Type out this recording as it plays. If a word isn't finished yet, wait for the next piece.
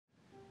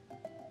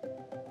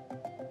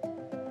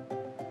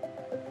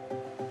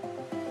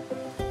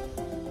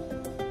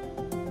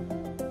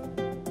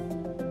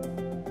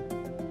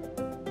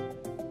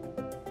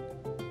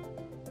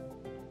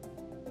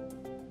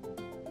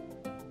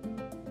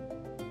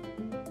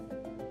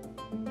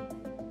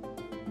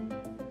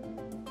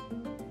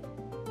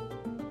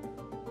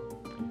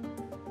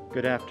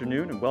Good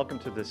afternoon and welcome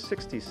to the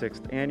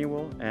 66th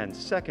Annual and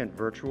second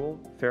virtual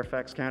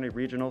Fairfax County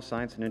Regional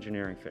Science and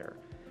Engineering Fair.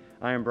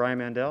 I am Brian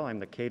Mandel. I'm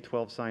the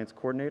K-12 Science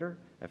Coordinator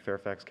at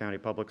Fairfax County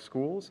Public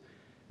Schools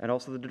and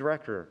also the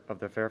Director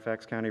of the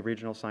Fairfax County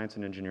Regional Science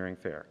and Engineering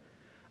Fair.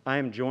 I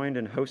am joined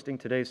in hosting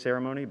today's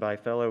ceremony by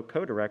fellow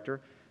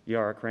co-director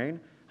Yara Crane,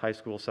 High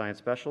School Science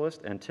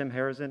Specialist, and Tim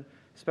Harrison,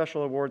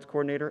 Special Awards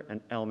Coordinator and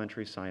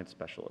Elementary Science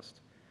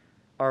Specialist.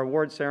 Our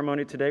award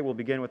ceremony today will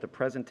begin with a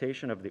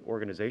presentation of the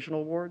organizational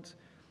awards,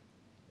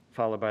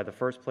 followed by the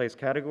first place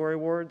category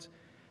awards,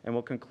 and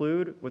we'll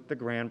conclude with the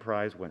grand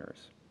prize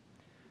winners.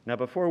 Now,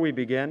 before we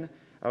begin,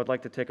 I would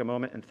like to take a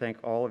moment and thank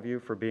all of you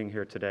for being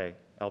here today,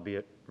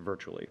 albeit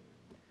virtually.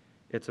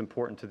 It's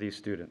important to these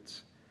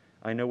students.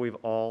 I know we've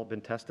all been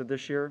tested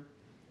this year,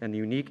 and the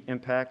unique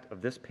impact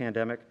of this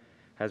pandemic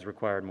has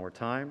required more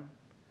time,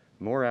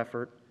 more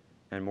effort,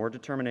 and more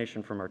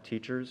determination from our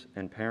teachers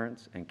and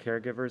parents and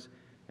caregivers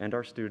and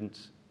our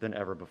students than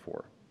ever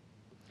before.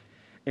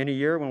 In a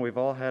year when we've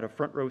all had a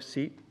front row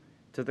seat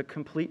to the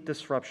complete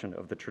disruption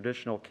of the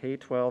traditional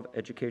K-12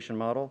 education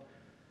model,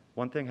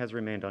 one thing has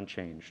remained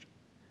unchanged: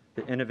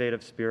 the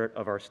innovative spirit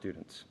of our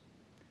students.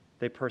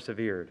 They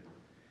persevered.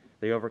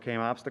 They overcame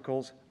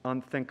obstacles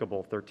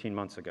unthinkable 13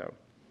 months ago.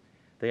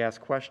 They asked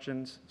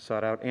questions,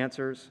 sought out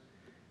answers,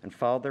 and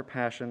followed their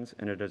passions,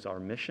 and it is our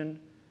mission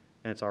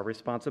and it's our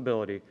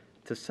responsibility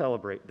to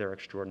celebrate their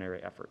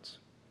extraordinary efforts.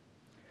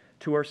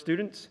 To our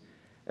students,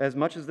 as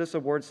much as this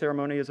award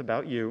ceremony is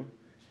about you,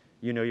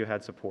 you know you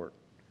had support.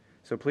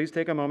 So please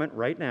take a moment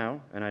right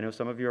now, and I know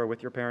some of you are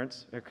with your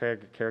parents or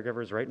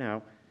caregivers right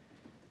now,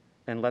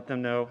 and let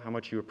them know how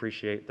much you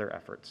appreciate their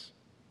efforts.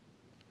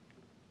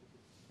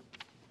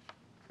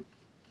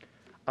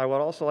 I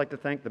would also like to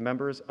thank the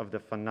members of the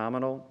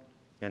phenomenal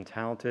and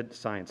talented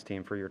science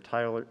team for your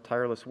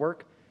tireless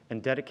work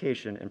and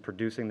dedication in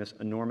producing this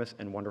enormous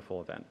and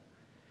wonderful event.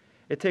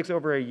 It takes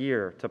over a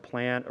year to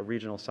plan a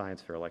regional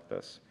science fair like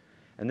this,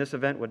 and this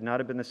event would not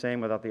have been the same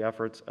without the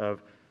efforts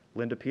of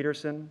Linda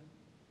Peterson,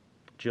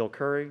 Jill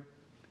Curry,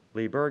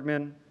 Lee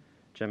Bergman,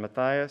 Jen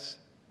Mathias,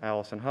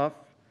 Allison Huff,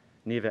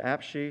 Neva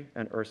Apshe,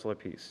 and Ursula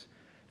Peace.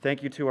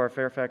 Thank you to our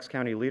Fairfax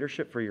County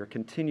leadership for your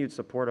continued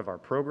support of our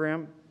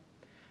program.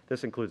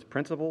 This includes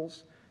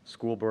principals,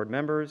 school board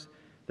members,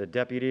 the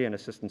deputy and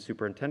assistant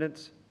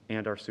superintendents,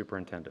 and our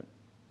superintendent.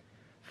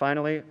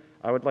 Finally,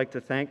 I would like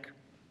to thank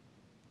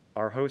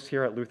our hosts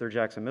here at Luther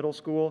Jackson Middle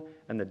School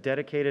and the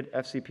dedicated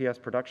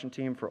FCPS production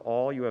team for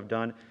all you have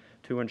done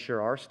to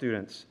ensure our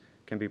students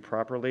can be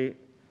properly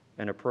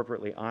and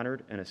appropriately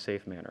honored in a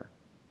safe manner.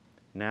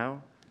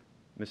 Now,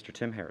 Mr.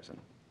 Tim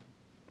Harrison.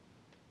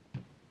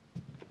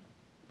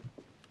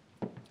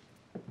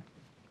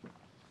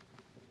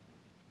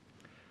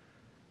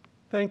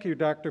 Thank you,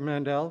 Dr.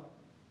 Mandel.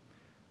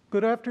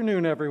 Good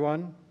afternoon,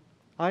 everyone.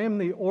 I am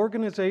the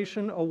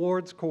Organization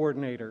Awards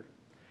Coordinator,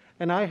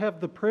 and I have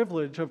the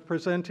privilege of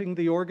presenting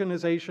the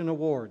Organization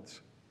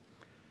Awards.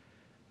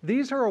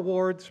 These are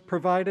awards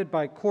provided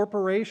by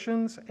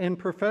corporations and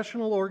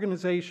professional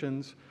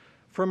organizations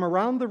from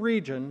around the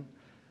region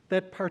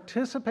that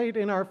participate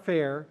in our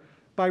fair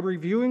by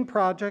reviewing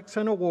projects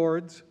and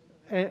awards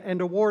and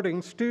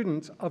awarding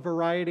students a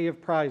variety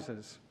of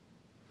prizes.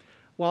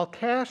 While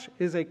cash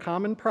is a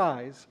common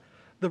prize,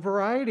 the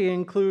variety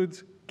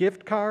includes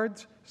gift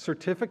cards,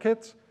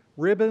 certificates,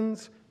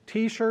 ribbons,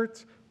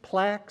 t-shirts,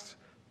 plaques,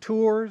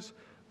 tours,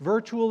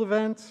 virtual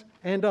events,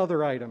 and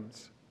other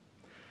items.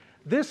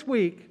 This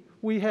week,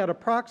 we had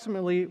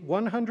approximately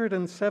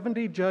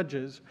 170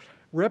 judges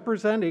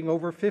representing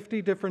over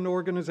 50 different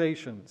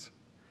organizations.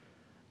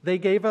 They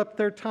gave up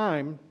their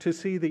time to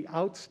see the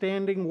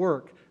outstanding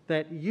work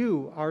that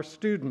you, our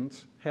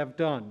students, have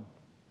done.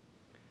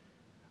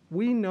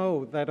 We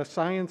know that a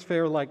science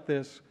fair like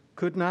this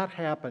could not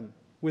happen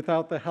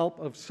without the help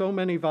of so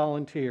many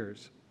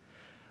volunteers,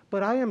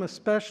 but I am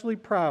especially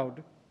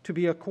proud to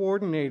be a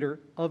coordinator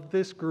of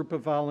this group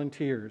of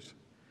volunteers,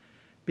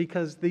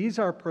 because these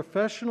are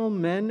professional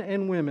men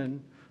and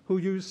women who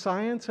use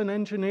science and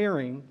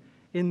engineering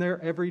in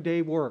their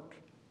everyday work.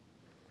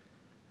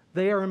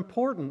 They are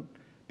important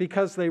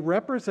because they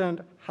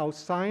represent how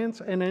science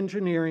and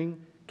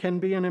engineering can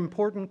be an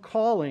important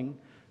calling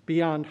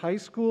beyond high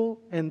school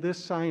and this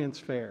science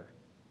fair.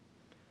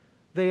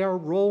 They are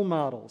role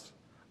models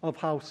of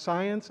how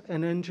science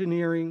and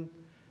engineering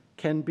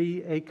can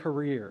be a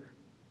career.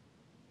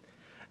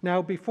 Now,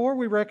 before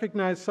we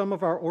recognize some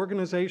of our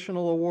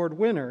organizational award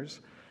winners,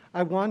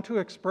 I want to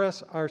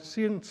express our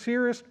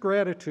sincerest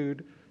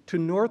gratitude to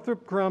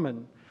Northrop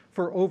Grumman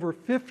for over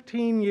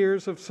 15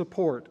 years of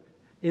support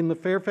in the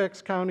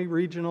Fairfax County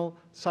Regional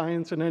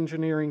Science and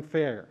Engineering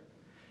Fair,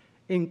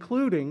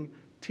 including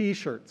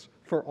t-shirts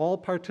for all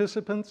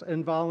participants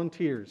and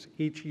volunteers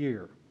each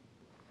year.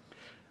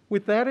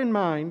 With that in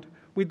mind,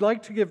 we'd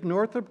like to give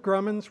Northrop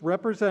Grumman's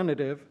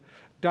representative,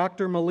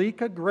 Dr.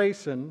 Malika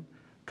Grayson,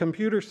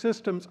 computer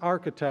systems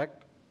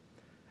architect,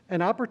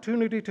 an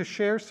opportunity to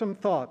share some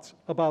thoughts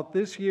about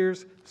this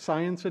year's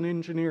Science and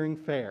Engineering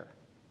Fair.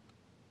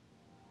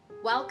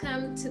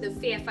 Welcome to the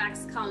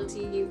Fairfax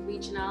County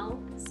Regional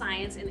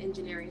Science and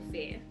Engineering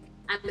Fair,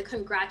 and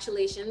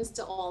congratulations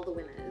to all the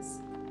winners.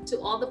 To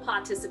all the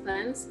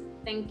participants,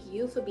 thank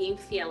you for being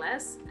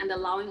fearless and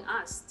allowing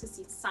us to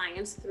see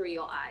science through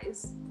your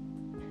eyes.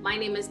 My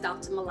name is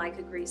Dr.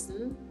 Malika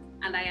Grayson,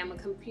 and I am a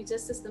computer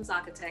systems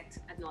architect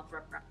at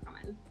Northrop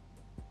Grumman.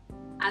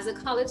 As a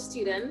college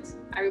student,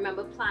 I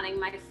remember planning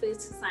my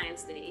first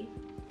science day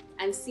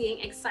and seeing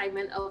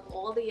excitement of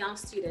all the young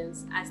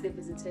students as they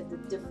visited the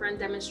different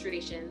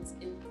demonstrations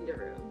in the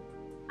room.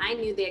 I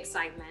knew the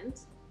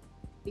excitement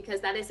because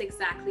that is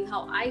exactly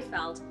how I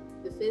felt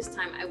the first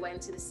time I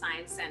went to the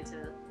Science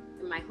Center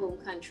in my home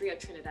country of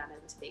Trinidad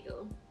and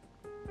Tobago.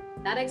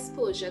 That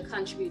exposure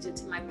contributed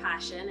to my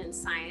passion in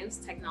science,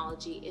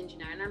 technology,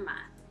 engineering, and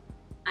math,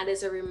 and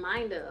is a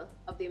reminder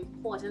of the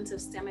importance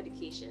of STEM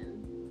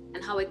education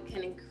and how it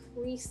can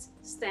increase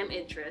STEM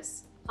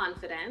interest,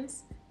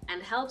 confidence,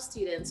 and help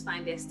students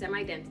find their STEM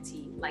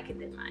identity like it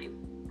did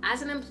mine.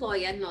 As an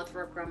employee at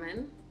Northrop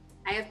Grumman,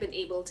 I have been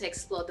able to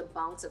explore the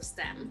bounds of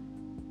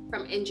STEM,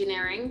 from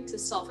engineering to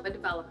software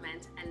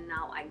development and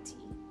now IT.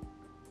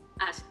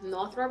 At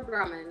Northrop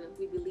Grumman,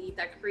 we believe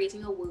that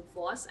creating a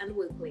workforce and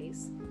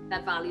workplace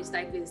that values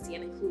diversity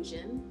and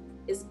inclusion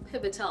is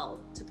pivotal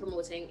to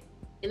promoting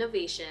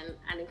innovation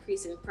and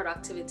increasing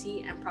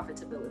productivity and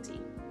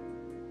profitability.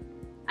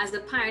 As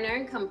a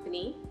pioneering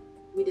company,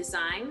 we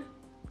design,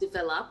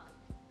 develop,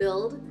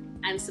 build,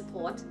 and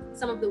support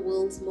some of the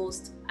world's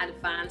most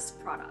advanced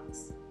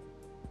products.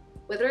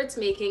 Whether it's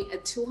making a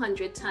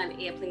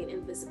 200-ton airplane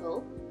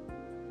invisible,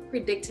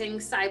 predicting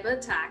cyber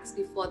attacks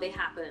before they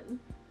happen,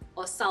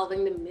 or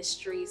solving the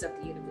mysteries of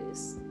the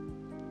universe.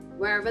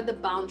 Wherever the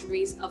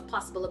boundaries of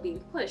possible are being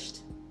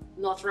pushed,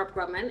 Northrop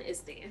Grumman is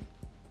there.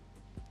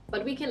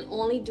 But we can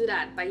only do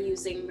that by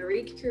using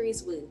Marie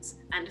Curie's words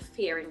and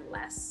fearing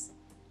less.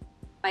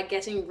 By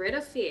getting rid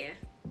of fear,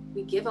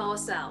 we give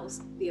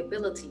ourselves the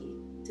ability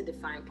to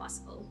define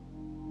possible.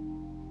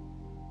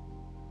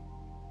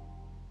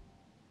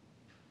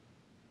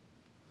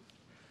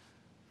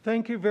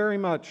 Thank you very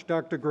much,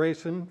 Dr.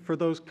 Grayson, for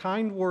those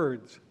kind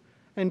words.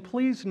 And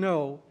please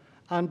know,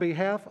 on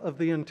behalf of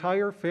the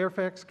entire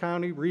Fairfax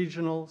County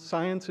Regional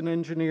Science and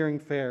Engineering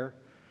Fair,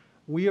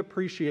 we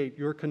appreciate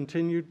your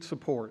continued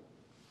support.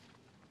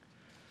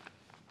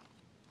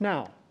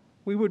 Now,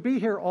 we would be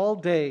here all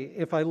day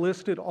if I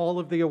listed all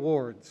of the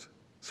awards,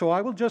 so I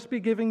will just be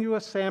giving you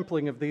a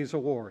sampling of these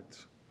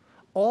awards.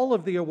 All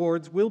of the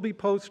awards will be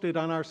posted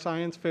on our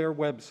Science Fair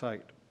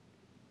website.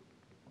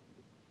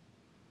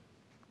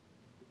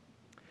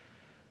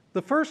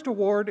 The first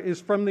award is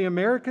from the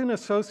American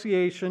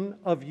Association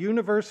of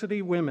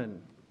University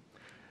Women.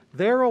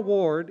 Their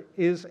award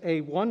is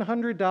a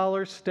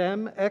 $100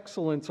 STEM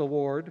Excellence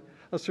Award,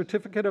 a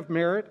Certificate of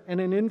Merit, and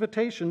an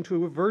invitation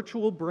to a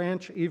virtual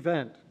branch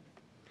event.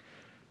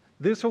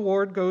 This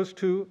award goes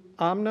to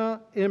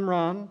Amna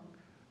Imran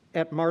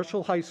at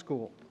Marshall High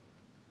School.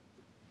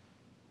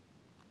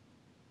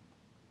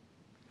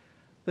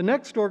 The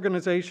next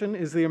organization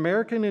is the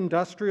American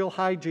Industrial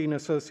Hygiene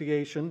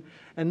Association,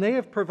 and they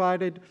have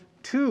provided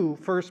 2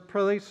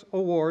 first-place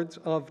awards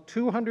of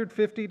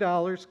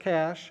 $250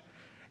 cash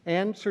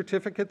and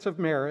certificates of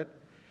merit,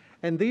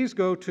 and these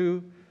go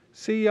to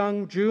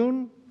Si-Young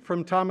Jun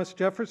from Thomas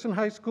Jefferson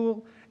High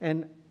School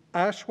and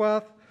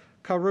Ashwath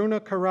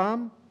Karuna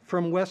Karam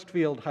from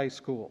Westfield High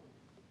School.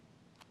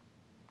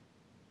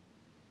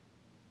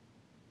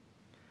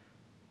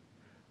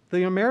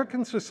 The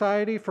American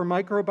Society for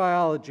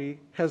Microbiology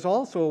has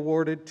also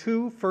awarded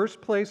 2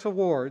 first-place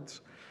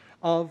awards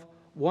of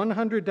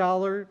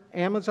 $100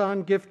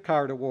 Amazon gift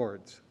card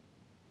awards,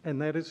 and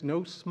that is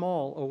no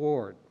small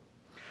award.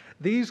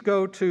 These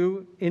go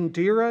to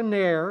Indira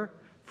Nair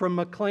from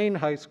McLean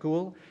High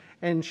School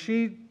and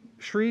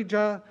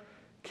Shrija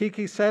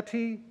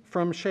Kikisetti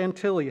from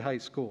Chantilly High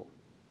School.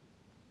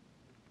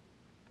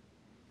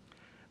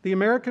 The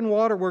American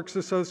Waterworks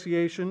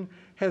Association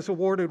has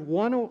awarded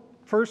 1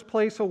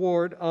 first-place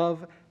award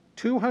of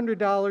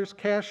 $200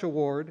 cash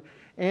award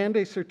and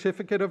a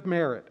certificate of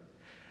merit.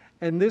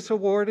 And this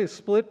award is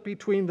split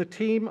between the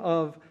team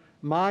of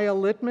Maya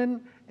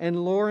Littman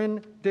and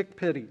Lauren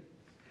Dickpitty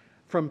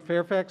from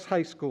Fairfax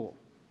High School.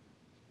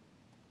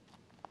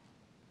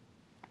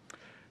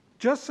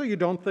 Just so you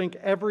don't think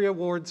every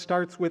award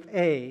starts with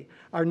A,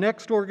 our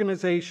next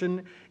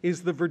organization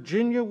is the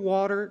Virginia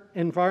Water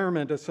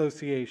Environment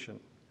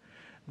Association.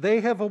 They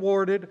have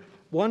awarded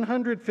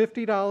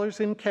 $150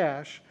 in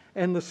cash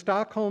and the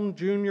Stockholm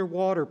Junior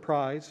Water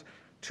Prize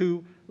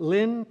to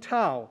Lynn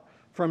Tao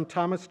from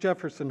Thomas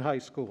Jefferson High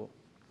School.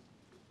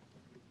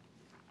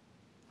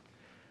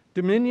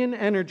 Dominion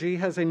Energy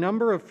has a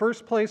number of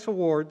first-place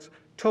awards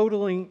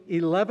totaling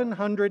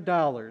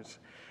 $1,100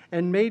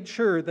 and made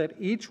sure that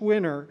each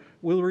winner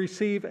will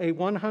receive a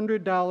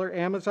 $100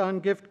 Amazon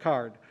gift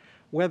card,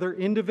 whether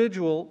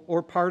individual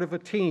or part of a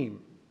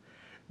team.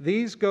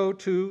 These go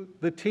to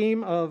the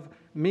team of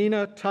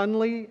Mina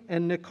Tunley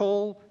and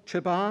Nicole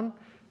Chiban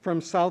from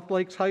South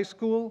Lakes High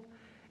School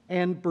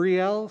and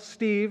Brielle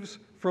Steves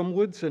from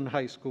Woodson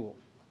High School.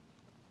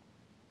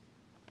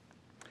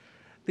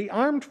 The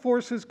Armed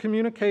Forces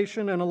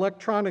Communication and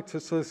Electronics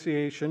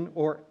Association,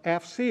 or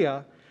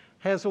AFCEA,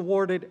 has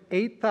awarded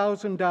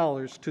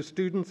 $8,000 to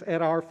students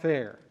at our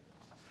fair.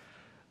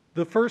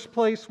 The first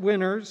place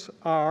winners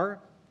are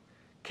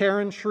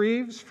Karen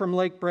Shreves from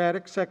Lake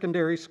Braddock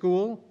Secondary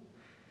School,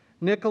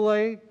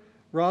 Nikolay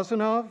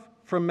Rozanov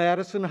from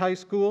Madison High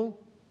School,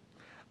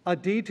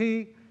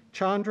 Aditi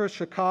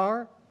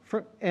Chandrasekhar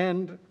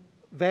and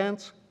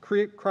Vance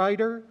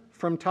Kreider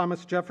from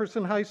Thomas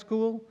Jefferson High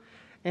School,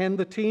 and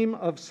the team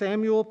of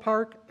Samuel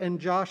Park and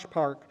Josh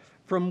Park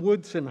from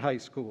Woodson High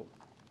School.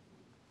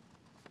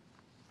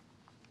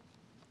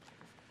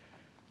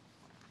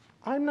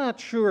 I'm not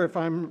sure if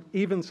I'm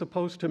even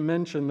supposed to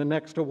mention the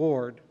next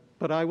award,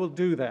 but I will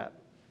do that.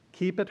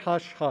 Keep it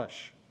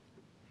hush-hush.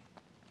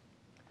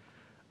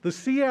 The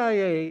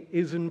CIA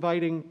is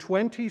inviting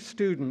 20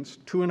 students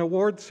to an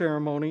award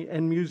ceremony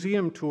and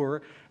museum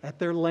tour at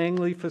their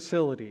Langley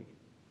facility.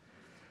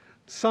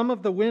 Some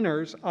of the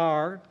winners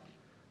are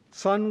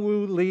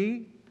Sunwoo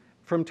Lee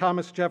from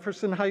Thomas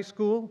Jefferson High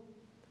School,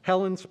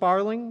 Helen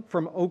Sparling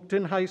from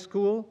Oakton High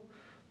School,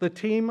 the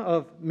team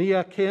of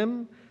Mia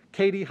Kim,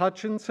 Katie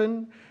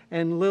Hutchinson,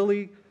 and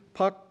Lily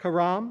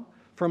Pakkaram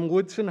from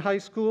Woodson High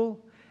School,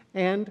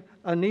 and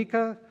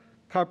Anika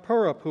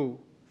Karpurapu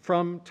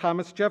from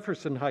Thomas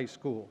Jefferson High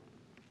School.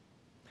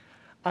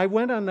 I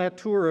went on that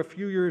tour a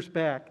few years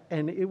back,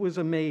 and it was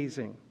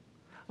amazing.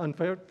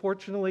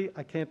 Unfortunately,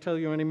 I can't tell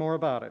you any more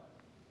about it.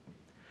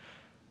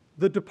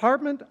 The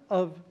Department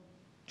of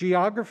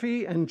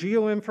Geography and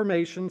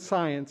Geoinformation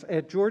Science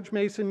at George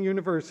Mason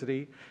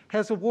University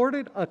has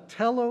awarded a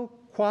Tello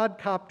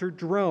quadcopter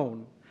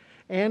drone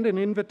and an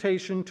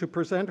invitation to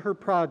present her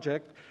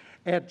project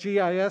at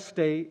GIS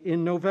Day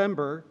in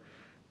November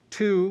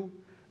to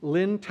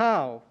Lynn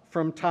Tao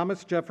from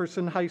Thomas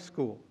Jefferson High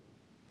School.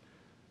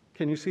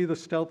 Can you see the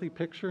stealthy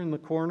picture in the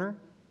corner?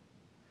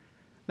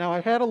 Now, I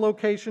had a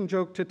location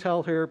joke to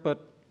tell here,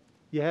 but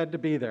you had to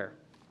be there.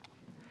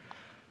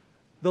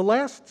 The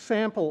last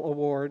sample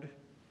award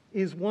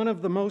is one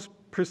of the most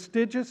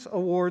prestigious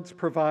awards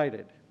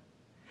provided.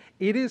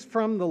 It is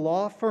from the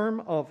law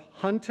firm of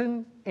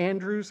Hunton,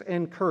 Andrews,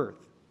 and Kurth.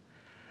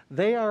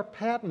 They are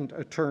patent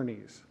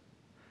attorneys.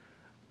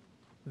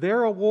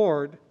 Their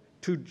award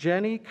to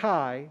Jenny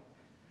Kai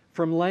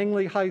from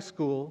Langley High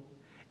School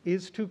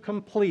is to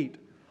complete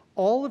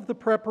all of the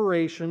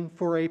preparation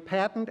for a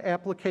patent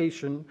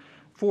application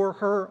for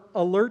her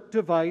alert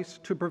device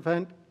to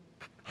prevent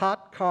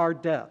hot car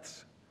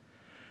deaths.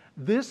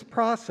 This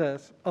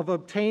process of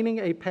obtaining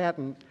a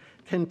patent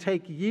can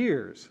take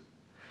years,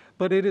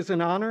 but it is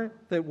an honor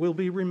that will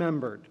be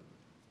remembered.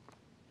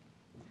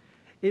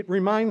 It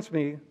reminds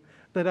me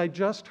that I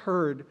just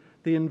heard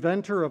the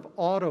inventor of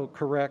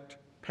autocorrect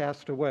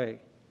passed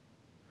away.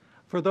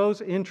 For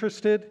those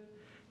interested,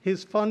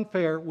 his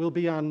funfair will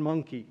be on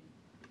Monkey.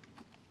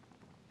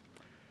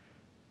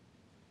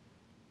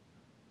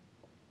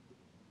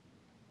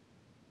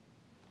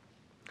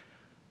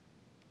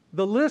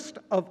 The list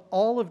of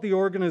all of the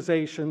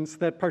organizations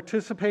that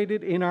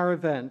participated in our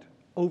event,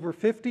 over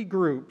 50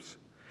 groups,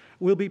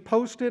 will be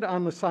posted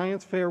on the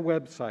Science Fair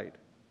website.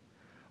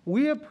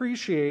 We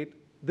appreciate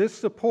this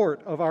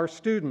support of our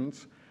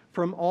students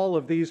from all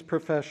of these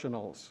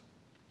professionals.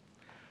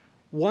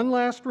 One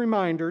last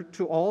reminder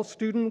to all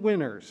student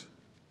winners,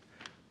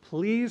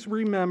 please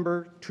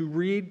remember to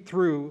read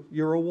through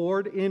your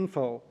award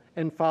info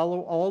and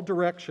follow all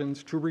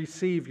directions to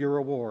receive your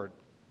award.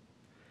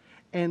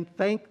 And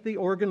thank the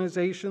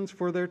organizations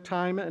for their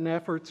time and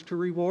efforts to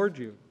reward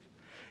you.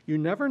 You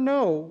never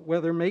know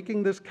whether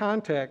making this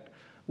contact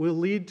will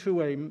lead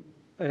to a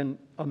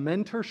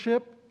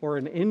mentorship or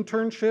an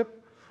internship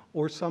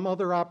or some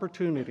other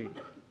opportunity.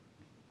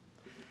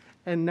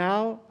 And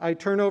now I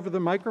turn over the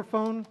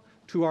microphone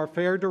to our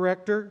fair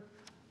director,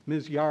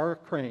 Ms. Yara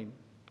Crane.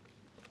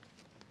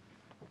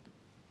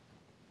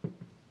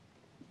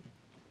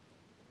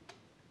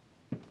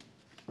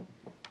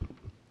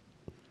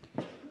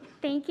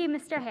 Thank you,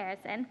 Mr.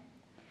 Harrison.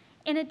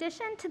 In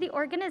addition to the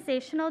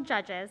organizational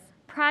judges,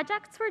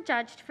 projects were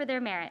judged for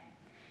their merit.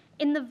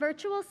 In the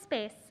virtual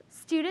space,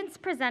 students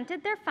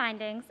presented their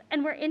findings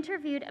and were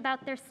interviewed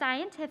about their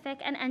scientific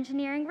and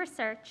engineering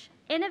research,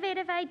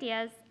 innovative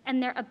ideas,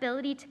 and their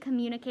ability to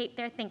communicate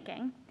their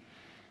thinking.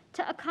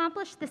 To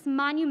accomplish this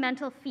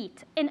monumental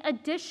feat, an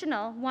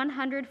additional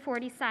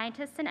 140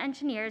 scientists and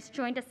engineers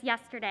joined us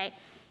yesterday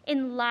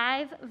in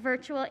live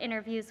virtual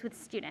interviews with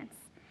students.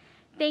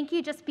 Thank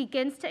you just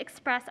begins to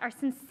express our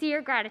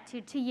sincere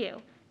gratitude to you,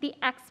 the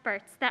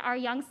experts that our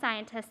young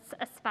scientists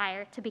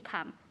aspire to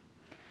become.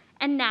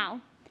 And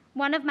now,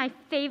 one of my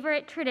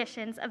favorite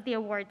traditions of the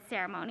awards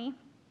ceremony.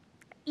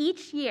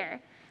 Each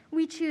year,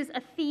 we choose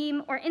a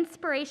theme or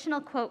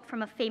inspirational quote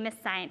from a famous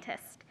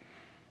scientist.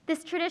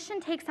 This tradition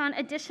takes on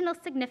additional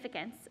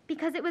significance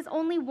because it was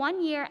only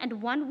 1 year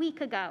and 1 week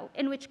ago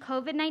in which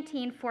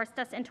COVID-19 forced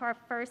us into our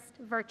first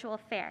virtual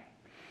fair.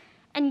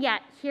 And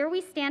yet, here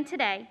we stand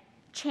today,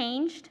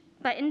 changed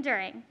but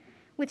enduring,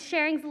 with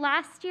sharing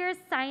last year's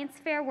science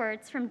fair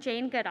words from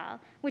Jane Goodall,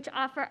 which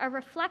offer a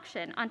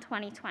reflection on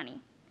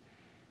 2020.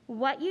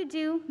 What you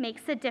do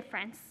makes a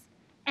difference,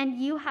 and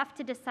you have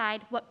to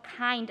decide what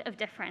kind of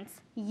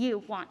difference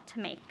you want to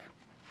make.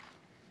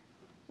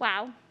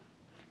 Wow,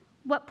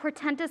 what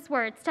portentous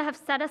words to have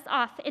set us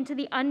off into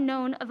the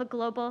unknown of a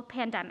global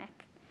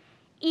pandemic.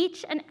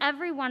 Each and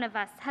every one of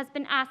us has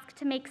been asked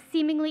to make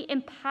seemingly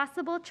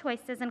impossible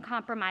choices and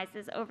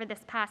compromises over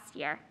this past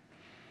year.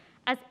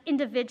 As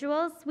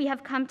individuals, we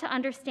have come to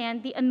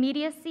understand the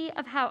immediacy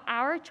of how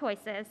our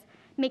choices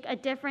make a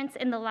difference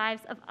in the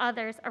lives of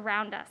others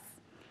around us.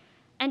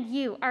 And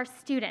you, our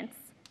students,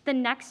 the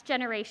next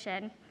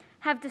generation,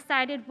 have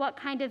decided what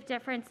kind of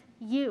difference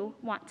you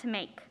want to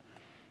make.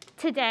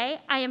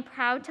 Today, I am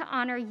proud to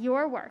honor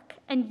your work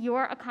and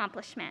your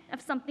accomplishment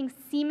of something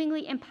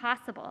seemingly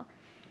impossible.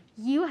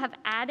 You have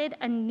added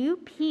a new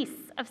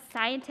piece of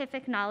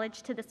scientific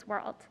knowledge to this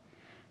world.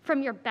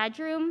 From your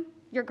bedroom,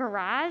 your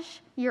garage,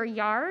 your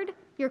yard,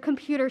 your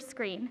computer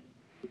screen.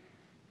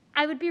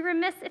 I would be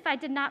remiss if I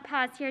did not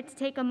pause here to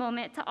take a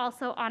moment to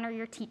also honor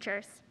your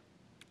teachers.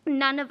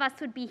 None of us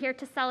would be here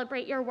to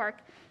celebrate your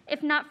work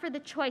if not for the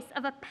choice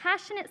of a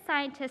passionate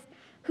scientist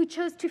who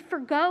chose to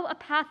forgo a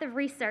path of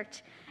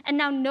research and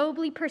now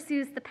nobly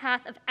pursues the path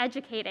of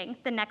educating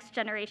the next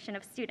generation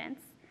of students.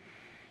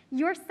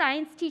 Your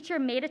science teacher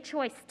made a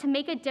choice to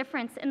make a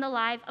difference in the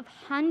lives of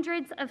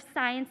hundreds of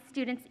science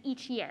students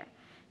each year,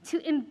 to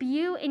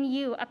imbue in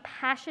you a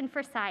passion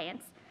for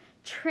science,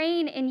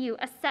 train in you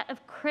a set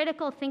of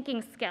critical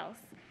thinking skills,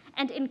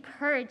 and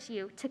encourage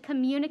you to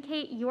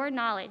communicate your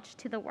knowledge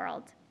to the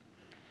world.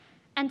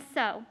 And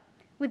so,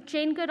 with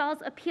Jane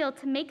Goodall's appeal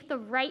to make the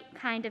right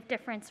kind of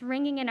difference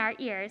ringing in our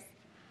ears,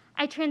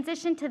 I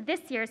transition to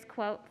this year's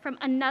quote from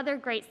another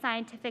great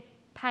scientific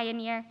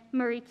pioneer,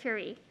 Marie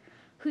Curie,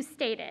 who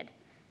stated,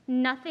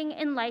 "Nothing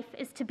in life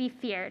is to be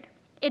feared.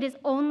 It is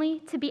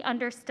only to be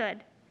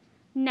understood.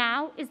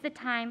 Now is the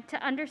time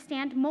to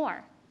understand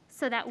more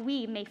so that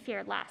we may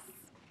fear less."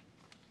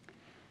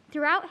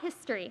 Throughout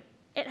history,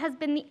 it has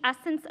been the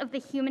essence of the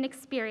human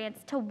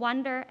experience to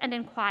wonder and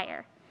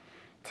inquire.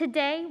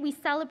 Today, we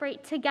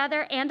celebrate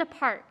together and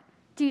apart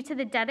due to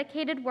the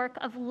dedicated work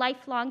of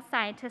lifelong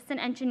scientists and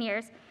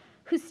engineers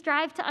who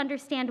strive to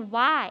understand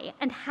why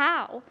and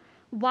how.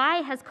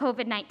 Why has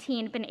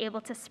COVID-19 been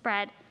able to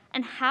spread,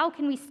 and how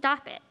can we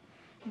stop it?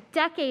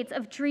 Decades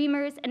of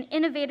dreamers and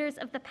innovators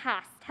of the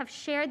past have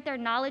shared their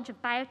knowledge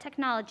of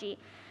biotechnology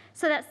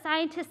so that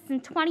scientists in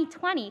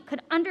 2020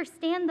 could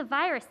understand the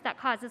virus that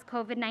causes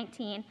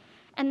COVID-19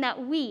 and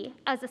that we,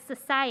 as a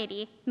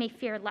society, may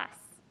fear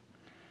less.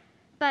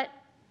 But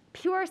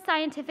pure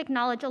scientific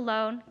knowledge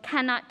alone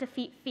cannot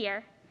defeat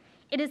fear.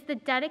 It is the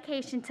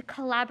dedication to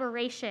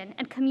collaboration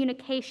and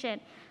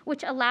communication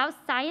which allows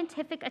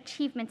scientific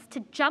achievements to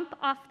jump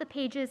off the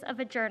pages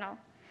of a journal.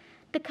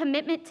 The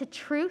commitment to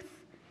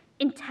truth,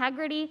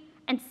 integrity,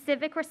 and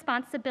civic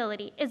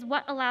responsibility is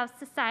what allows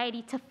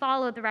society to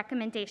follow the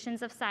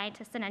recommendations of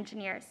scientists and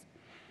engineers.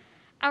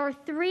 Our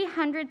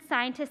 300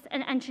 scientists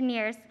and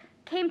engineers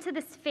came to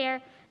this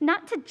fair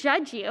not to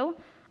judge you,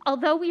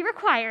 although we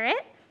require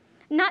it,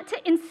 not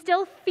to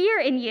instill fear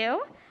in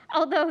you,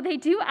 although they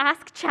do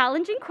ask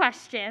challenging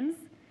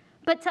questions,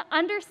 but to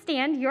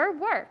understand your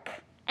work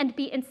and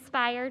be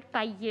inspired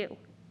by you.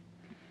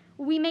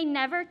 We may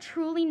never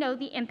truly know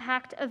the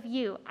impact of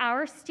you,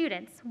 our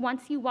students,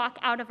 once you walk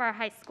out of our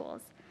high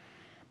schools,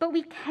 but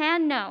we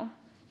can know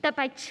that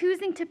by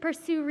choosing to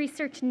pursue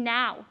research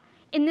now,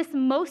 in this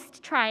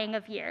most trying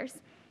of years,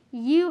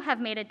 you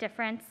have made a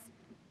difference.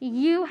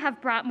 You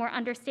have brought more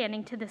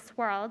understanding to this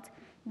world.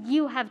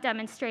 You have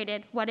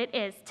demonstrated what it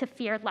is to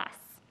fear less.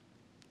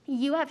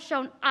 You have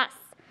shown us,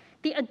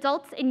 the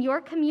adults in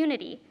your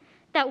community,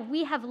 that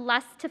we have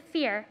less to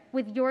fear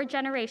with your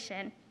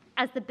generation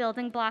as the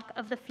building block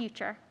of the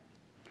future.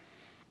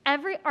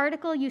 Every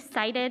article you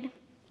cited,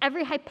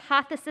 every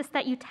hypothesis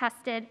that you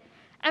tested,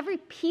 every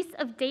piece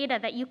of data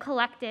that you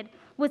collected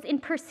was in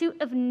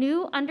pursuit of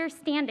new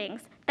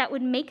understandings that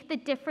would make the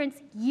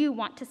difference you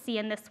want to see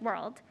in this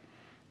world.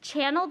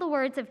 Channel the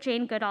words of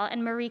Jane Goodall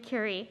and Marie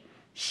Curie.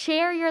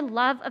 Share your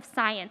love of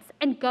science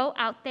and go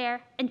out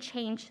there and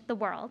change the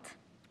world.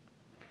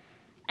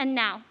 And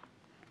now,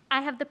 I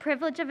have the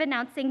privilege of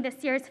announcing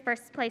this year's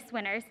first place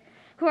winners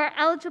who are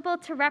eligible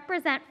to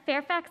represent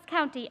Fairfax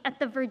County at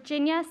the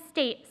Virginia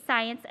State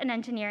Science and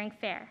Engineering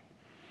Fair.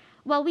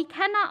 While we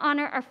cannot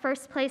honor our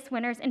first place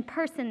winners in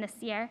person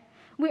this year,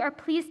 we are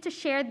pleased to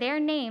share their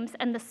names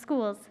and the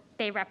schools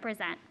they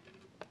represent.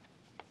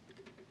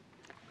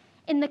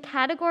 In the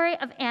category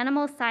of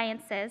animal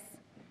sciences,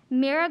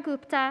 Meera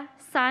Gupta,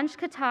 Sanj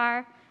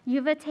Katar,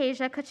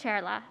 Yuvateja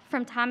Kocherla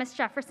from Thomas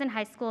Jefferson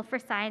High School for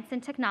Science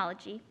and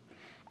Technology,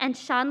 and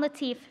Sean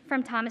Latif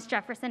from Thomas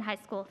Jefferson High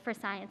School for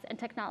Science and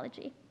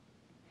Technology.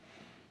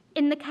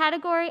 In the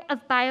category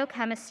of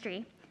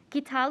biochemistry,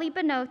 Geetali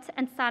Banot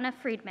and Sana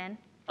Friedman,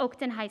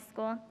 Oakton High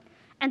School,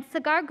 and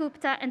Sagar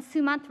Gupta and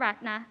Sumant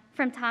Ratna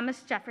from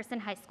Thomas Jefferson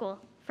High School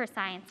for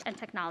Science and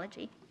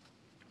Technology.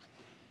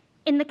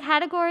 In the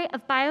category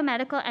of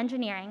biomedical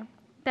engineering,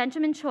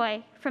 Benjamin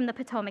Choi from the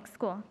Potomac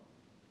School.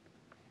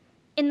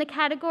 In the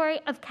category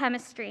of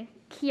chemistry,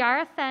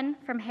 Kiara Fenn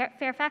from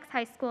Fairfax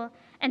High School,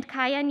 and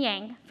Kayan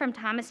Yang from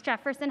Thomas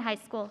Jefferson High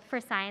School for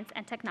Science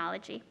and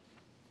Technology.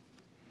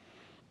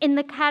 In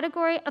the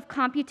category of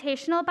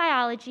Computational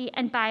Biology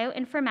and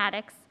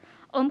Bioinformatics,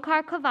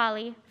 Omkar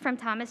Kovali from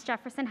Thomas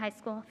Jefferson High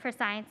School for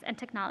Science and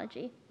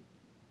Technology.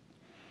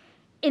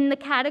 In the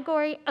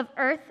category of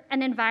Earth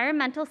and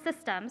Environmental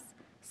Systems,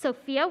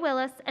 Sophia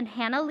Willis and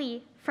Hannah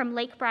Lee from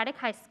Lake Braddock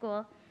High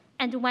School,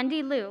 and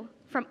Wendy Liu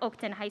from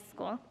Oakton High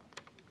School.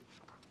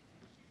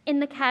 In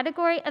the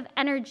category of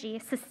Energy,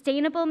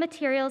 Sustainable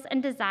Materials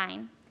and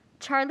Design,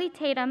 Charlie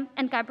Tatum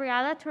and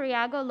Gabriela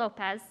Turriago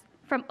Lopez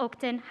from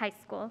Oakton High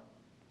School.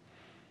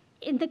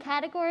 In the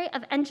category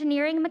of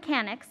Engineering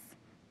Mechanics,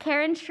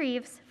 Karen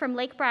Shreves from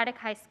Lake Braddock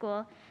High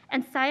School,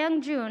 and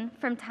Sayang Jun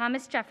from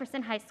Thomas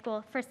Jefferson High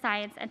School for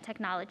Science and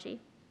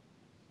Technology.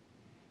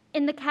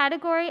 In the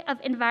category of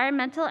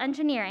Environmental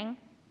Engineering,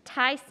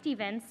 Ty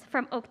Stevens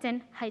from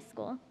Oakton High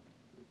School.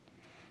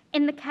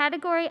 In the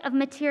category of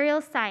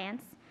Materials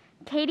Science,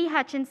 Katie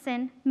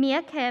Hutchinson,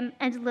 Mia Kim,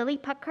 and Lily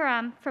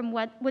Pakkaram from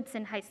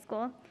Woodson High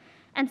School,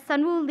 and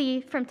Sunwoo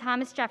Lee from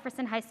Thomas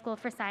Jefferson High School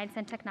for Science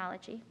and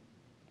Technology.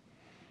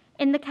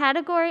 In the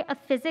category of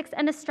Physics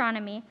and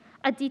Astronomy,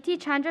 Aditi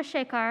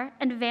Chandrasekhar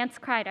and Vance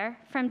Kreider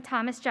from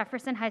Thomas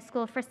Jefferson High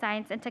School for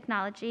Science and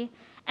Technology,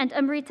 and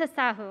Amrita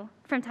Sahu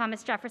from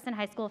Thomas Jefferson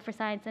High School for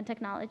Science and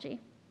Technology.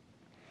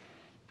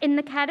 In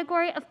the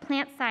category of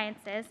Plant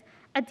Sciences,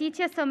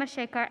 Aditya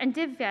Somashekar and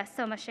Divya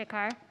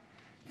Somashekar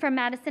from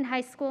Madison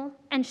High School,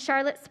 and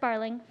Charlotte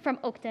Sparling from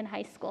Oakton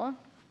High School.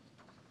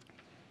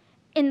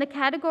 In the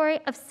category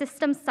of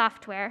Systems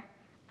Software,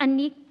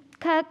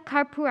 Anika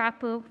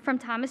Karpurapu from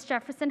Thomas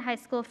Jefferson High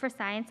School for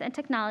Science and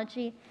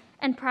Technology,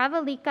 and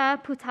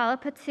Pravalika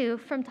Putalapatu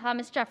from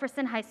Thomas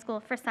Jefferson High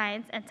School for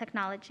Science and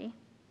Technology.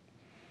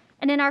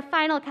 And in our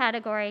final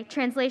category,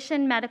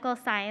 Translation Medical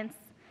Science,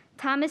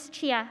 Thomas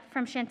Chia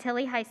from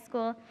Chantilly High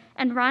School,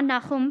 and Ron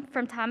Nahum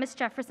from Thomas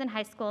Jefferson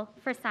High School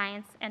for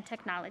Science and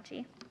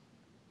Technology.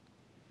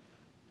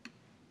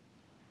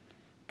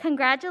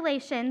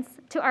 Congratulations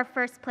to our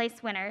first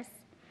place winners.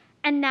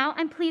 And now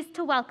I'm pleased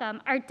to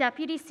welcome our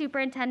Deputy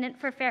Superintendent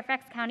for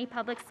Fairfax County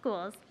Public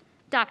Schools,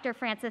 Dr.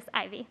 Francis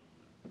Ivy.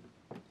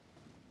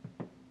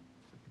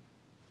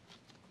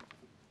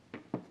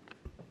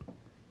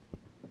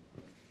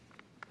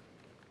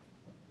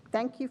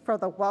 Thank you for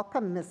the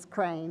welcome, Ms.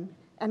 Crane,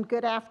 and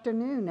good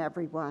afternoon,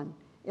 everyone.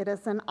 It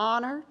is an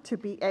honor to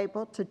be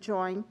able to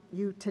join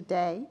you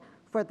today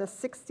for the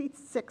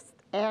 66th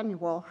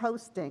annual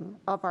hosting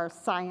of our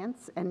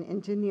Science and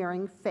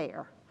Engineering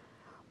Fair.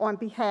 On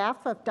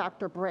behalf of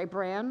Dr.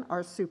 Brabrand,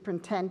 our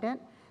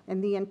superintendent,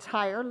 and the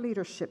entire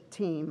leadership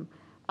team,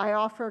 I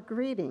offer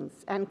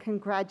greetings and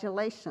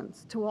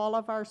congratulations to all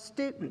of our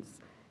students,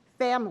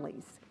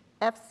 families,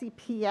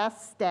 FCPS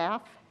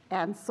staff,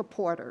 and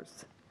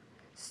supporters.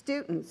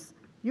 Students,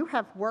 you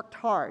have worked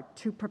hard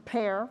to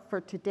prepare for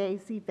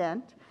today's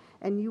event,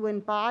 and you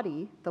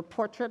embody the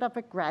portrait of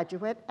a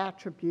graduate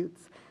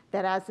attributes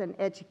that as an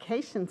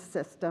education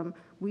system,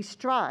 we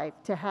strive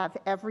to have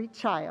every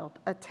child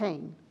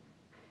attain.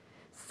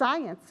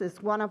 Science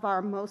is one of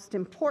our most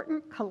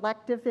important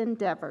collective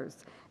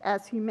endeavors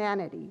as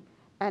humanity,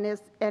 and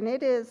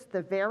it is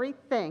the very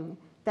thing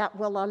that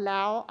will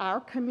allow our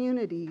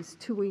communities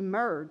to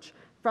emerge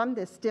from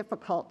this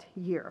difficult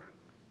year.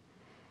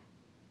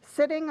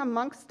 Sitting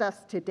amongst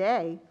us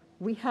today,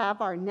 we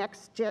have our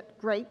next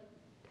great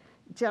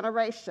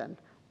generation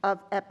of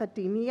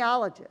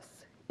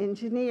epidemiologists,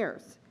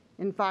 engineers,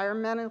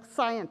 environmental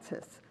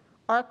scientists,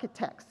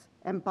 architects,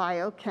 and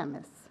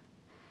biochemists.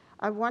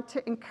 I want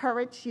to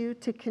encourage you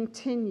to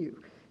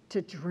continue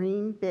to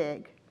dream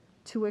big,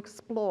 to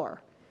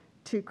explore,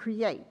 to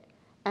create,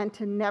 and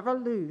to never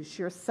lose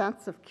your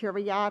sense of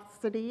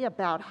curiosity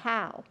about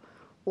how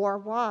or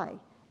why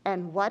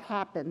and what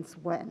happens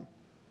when.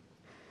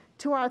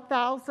 To our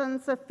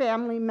thousands of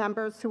family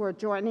members who are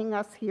joining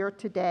us here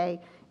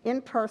today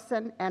in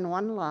person and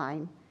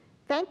online,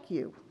 thank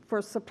you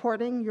for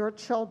supporting your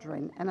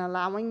children and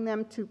allowing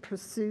them to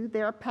pursue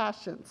their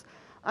passions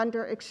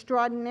under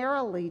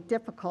extraordinarily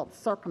difficult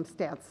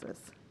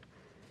circumstances.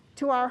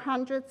 To our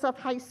hundreds of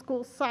high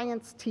school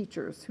science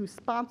teachers who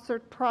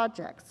sponsored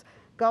projects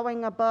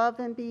going above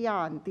and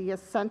beyond the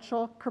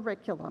essential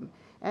curriculum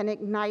and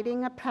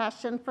igniting a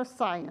passion for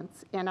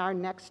science in our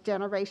next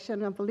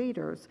generation of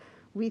leaders,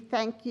 we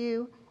thank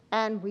you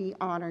and we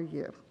honor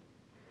you.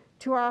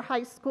 To our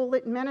high school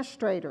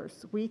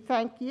administrators, we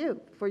thank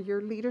you for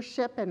your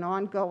leadership and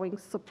ongoing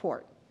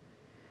support.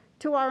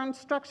 To our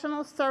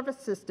instructional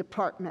services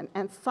department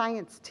and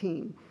science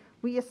team,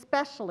 we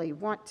especially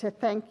want to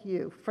thank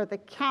you for the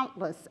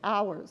countless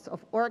hours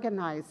of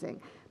organizing,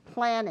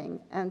 planning,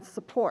 and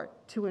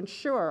support to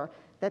ensure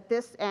that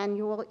this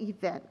annual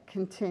event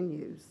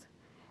continues.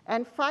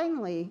 And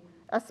finally,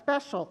 a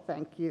special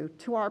thank you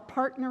to our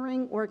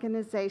partnering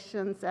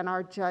organizations and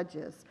our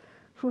judges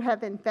who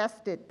have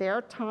invested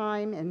their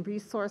time and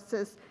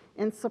resources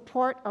in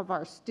support of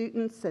our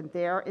students and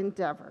their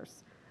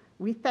endeavors.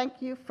 We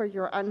thank you for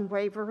your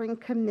unwavering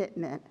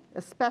commitment,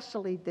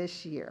 especially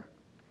this year.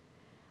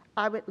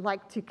 I would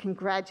like to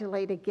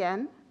congratulate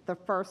again the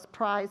first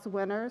prize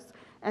winners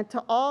and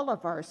to all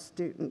of our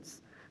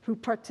students who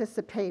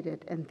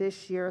participated in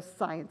this year's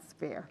science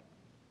fair.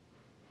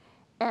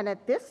 And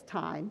at this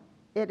time,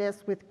 it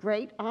is with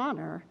great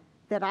honor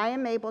that I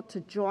am able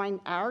to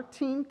join our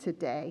team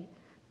today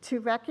to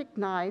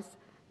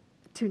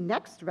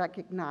next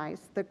recognize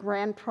the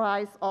grand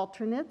prize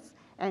alternates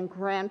and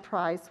grand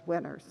prize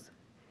winners.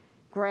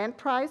 Grand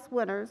prize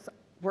winners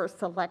were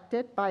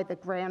selected by the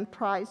grand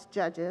prize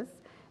judges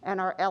and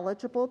are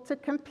eligible to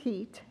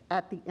compete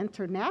at the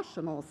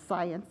International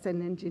Science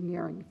and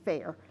Engineering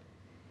Fair.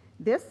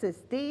 This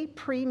is the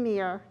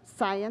premier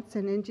science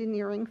and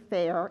engineering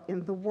fair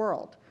in the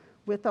world,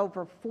 with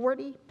over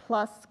 40+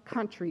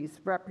 countries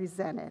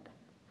represented.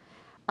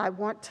 I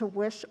want to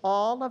wish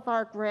all of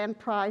our grand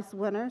prize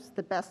winners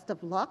the best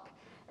of luck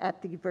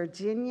at the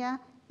Virginia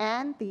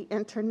and the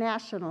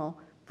International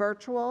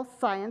Virtual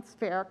Science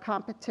Fair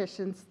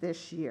competitions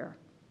this year.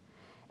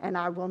 And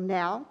I will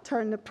now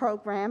turn the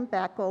program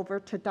back over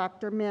to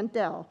Dr.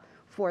 Mandel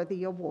for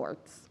the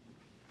awards.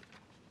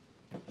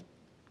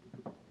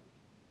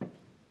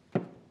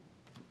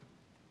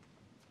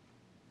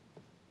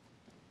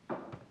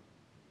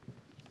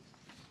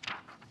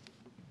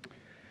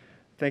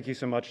 Thank you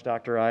so much,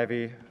 Dr.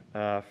 Ivy,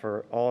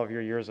 for all of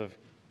your years of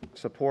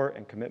support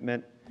and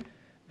commitment.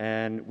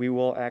 And we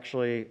will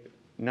actually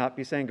not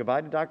be saying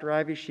goodbye to Dr.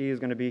 Ivy. She is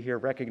going to be here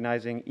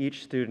recognizing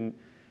each student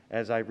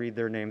as I read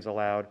their names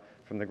aloud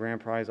from the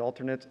grand prize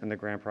alternates and the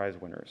grand prize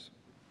winners.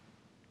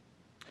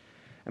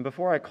 And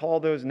before I call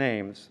those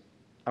names,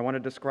 I want to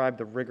describe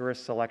the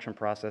rigorous selection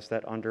process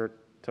that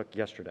undertook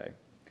yesterday.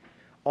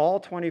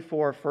 All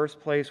 24 first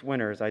place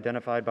winners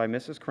identified by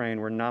Mrs. Crane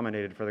were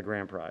nominated for the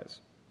grand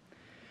prize.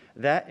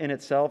 That in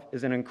itself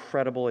is an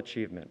incredible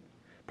achievement.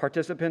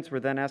 Participants were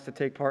then asked to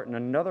take part in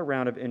another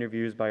round of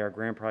interviews by our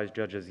grand prize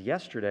judges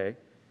yesterday,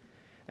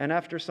 and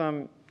after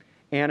some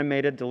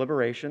animated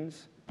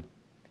deliberations,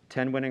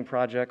 10 winning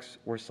projects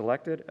were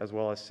selected, as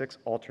well as 6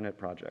 alternate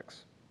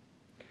projects.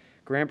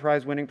 Grand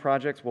prize winning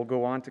projects will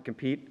go on to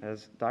compete,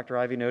 as Dr.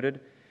 Ivy noted,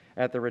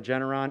 at the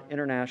Regeneron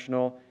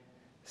International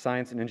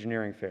Science and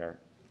Engineering Fair,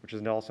 which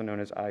is also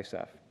known as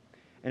ISEF.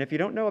 And if you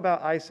don't know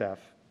about ISEF,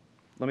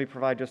 let me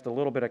provide just a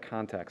little bit of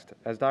context.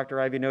 As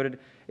Dr. Ivy noted,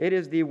 it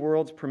is the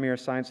world's premier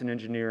science and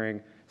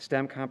engineering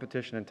STEM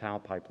competition and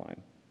talent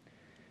pipeline.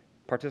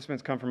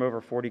 Participants come from over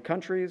 40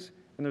 countries,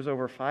 and there's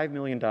over $5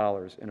 million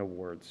in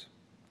awards.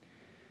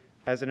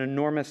 As an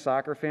enormous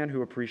soccer fan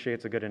who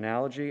appreciates a good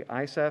analogy,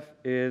 ISEF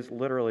is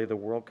literally the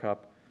World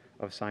Cup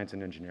of science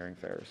and engineering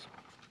fairs.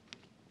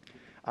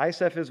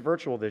 ISEF is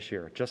virtual this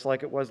year, just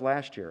like it was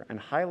last year, and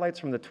highlights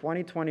from the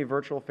 2020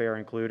 virtual fair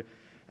include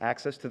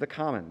access to the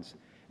Commons,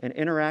 an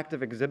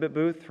interactive exhibit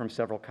booth from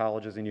several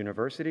colleges and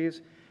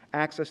universities,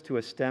 access to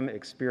a STEM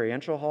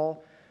experiential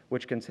hall,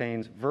 which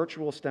contains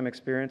virtual STEM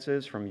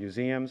experiences from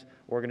museums,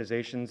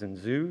 organizations, and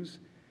zoos,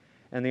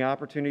 and the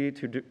opportunity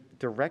to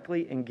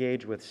directly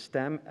engage with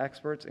STEM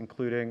experts,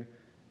 including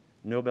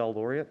Nobel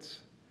laureates,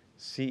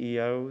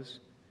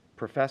 CEOs,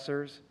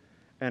 professors,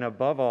 and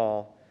above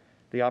all,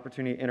 the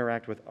opportunity to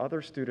interact with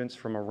other students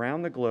from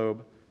around the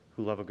globe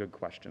who love a good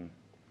question.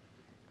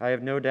 I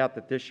have no doubt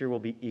that this year will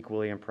be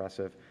equally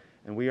impressive,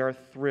 and we are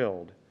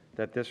thrilled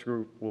that this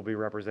group will be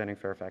representing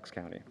Fairfax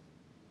County.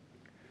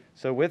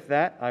 So with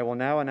that, I will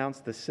now announce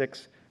the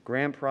 6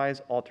 grand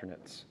prize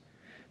alternates.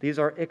 These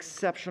are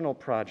exceptional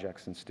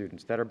projects and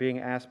students that are being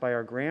asked by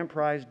our grand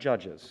prize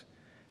judges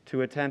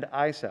to attend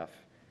ISEF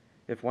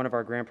if one of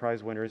our grand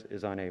prize winners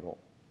is unable.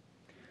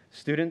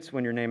 Students,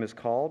 when your name is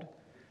called,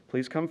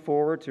 please come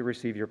forward to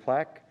receive your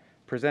plaque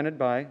presented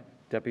by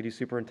Deputy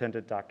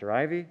Superintendent Dr.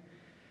 Ivy.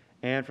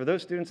 And for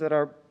those students that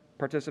are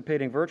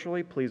participating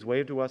virtually, please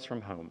wave to us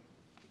from home.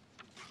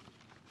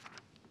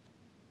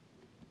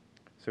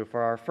 So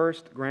for our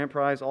first grand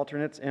prize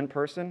alternates in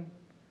person,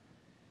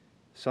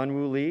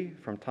 Sunwoo Lee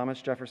from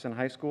Thomas Jefferson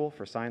High School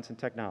for Science and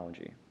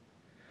Technology.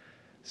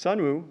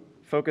 Sunwoo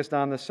focused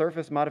on the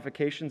surface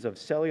modifications of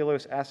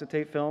cellulose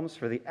acetate films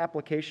for the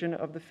application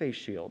of the face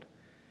shield.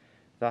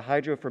 The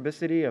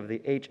hydrophobicity of the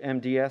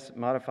HMDS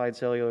modified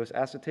cellulose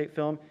acetate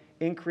film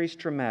increased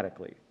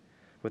dramatically,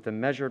 with a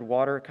measured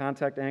water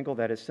contact angle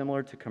that is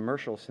similar to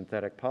commercial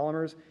synthetic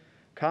polymers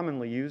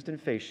commonly used in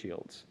face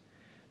shields.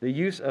 The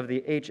use of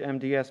the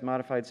HMDS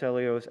modified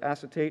cellulose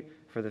acetate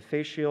for the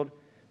face shield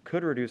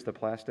could reduce the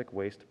plastic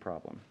waste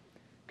problem.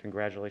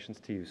 Congratulations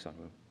to you,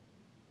 Sunwoo.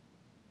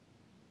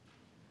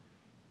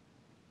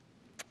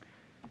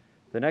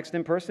 The next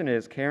in person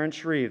is Karen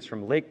Shreves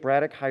from Lake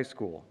Braddock High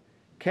School.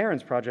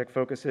 Karen's project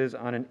focuses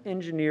on an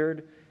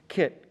engineered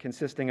kit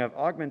consisting of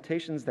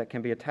augmentations that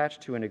can be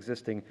attached to an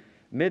existing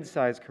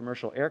mid-sized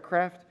commercial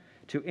aircraft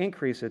to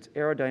increase its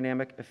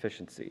aerodynamic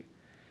efficiency.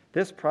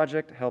 This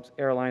project helps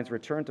airlines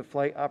return to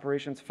flight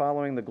operations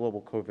following the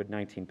global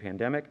COVID-19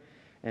 pandemic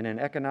in an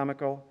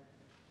economical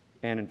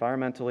and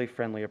environmentally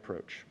friendly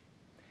approach.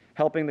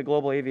 Helping the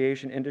global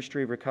aviation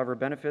industry recover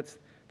benefits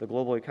the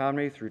global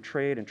economy through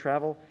trade and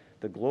travel,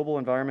 the global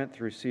environment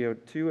through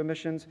CO2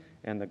 emissions,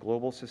 and the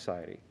global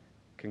society.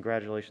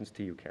 Congratulations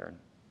to you, Karen.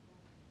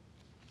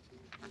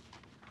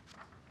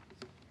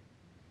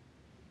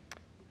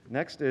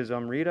 Next is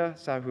Amrita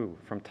Sahu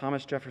from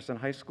Thomas Jefferson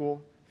High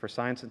School for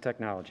Science and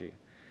Technology.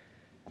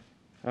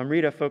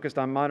 Amrita focused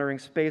on monitoring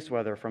space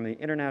weather from the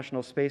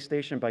International Space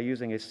Station by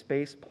using a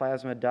space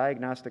plasma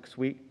diagnostic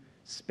suite,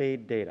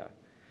 SPADE data.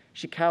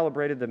 She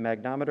calibrated the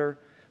magnometer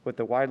with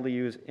the widely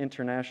used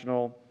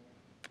International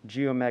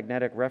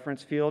Geomagnetic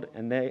Reference Field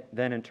and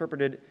then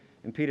interpreted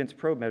impedance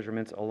probe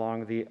measurements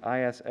along the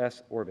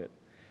ISS orbit.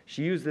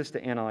 She used this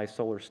to analyze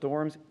solar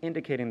storms,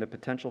 indicating the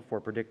potential for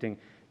predicting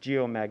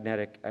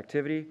geomagnetic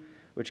activity,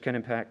 which can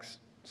impact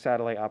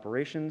satellite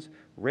operations,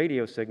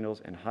 radio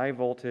signals, and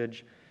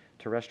high-voltage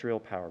terrestrial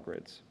power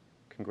grids.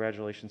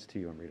 Congratulations to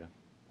you, Amrita.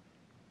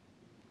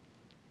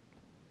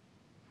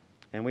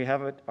 And we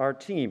have our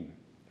team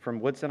from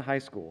Woodson High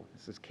School.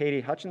 This is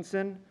Katie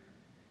Hutchinson,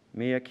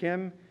 Mia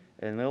Kim,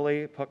 and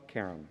Lily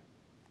Puk-Karam.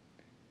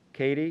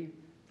 Katie,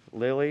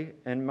 Lily,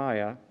 and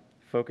Maya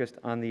focused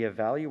on the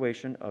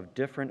evaluation of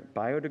different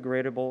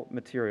biodegradable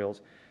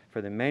materials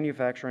for the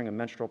manufacturing of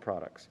menstrual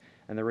products,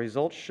 and the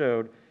results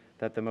showed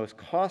that the most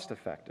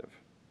cost-effective,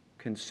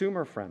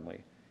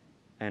 consumer-friendly,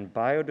 and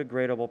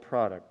biodegradable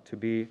product to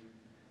be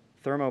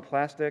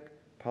thermoplastic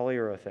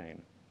polyurethane,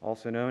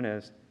 also known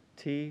as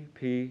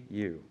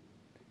TPU.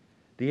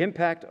 The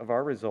impact of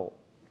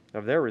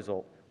their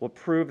result will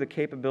prove the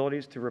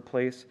capabilities to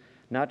replace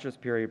not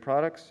just period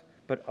products,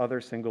 but other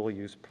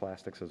single-use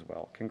plastics as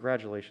well.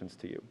 Congratulations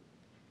to you,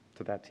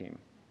 to that team.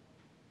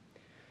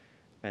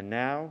 And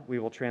now we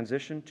will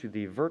transition to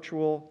the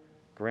virtual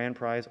grand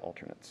prize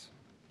alternates.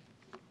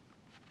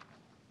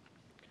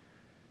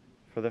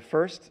 For the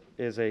first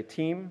is a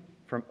team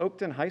from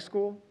Oakton High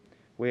School.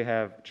 We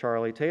have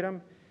Charlie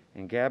Tatum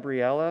and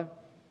Gabriela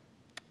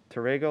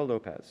Terrego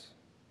Lopez.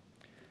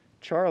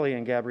 Charlie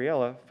and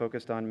Gabriela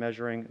focused on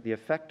measuring the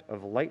effect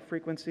of light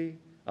frequency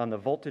on the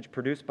voltage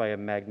produced by a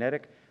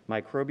magnetic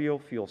microbial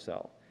fuel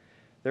cell.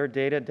 Their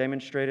data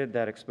demonstrated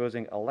that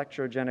exposing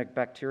electrogenic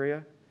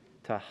bacteria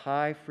to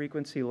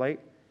high-frequency light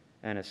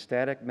and a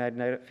static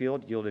magnetic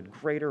field yielded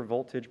greater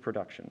voltage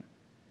production.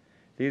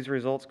 These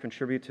results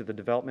contribute to the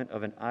development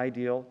of an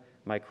ideal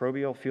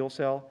microbial fuel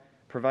cell,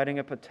 providing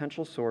a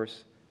potential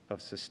source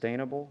of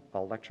sustainable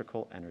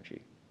electrical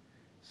energy.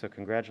 So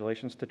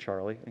congratulations to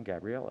Charlie and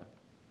Gabriella.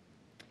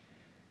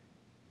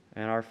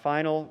 And our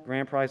final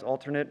grand prize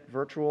alternate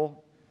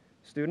virtual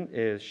student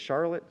is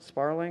Charlotte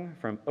Sparling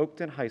from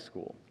Oakton High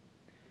School.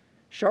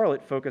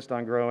 Charlotte focused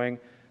on growing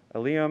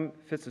Allium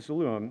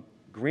fisiculuum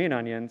green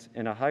onions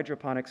in a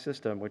hydroponic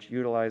system which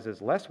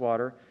utilizes less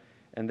water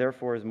and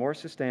therefore is more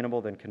sustainable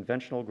than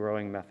conventional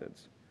growing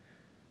methods.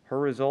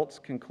 Her results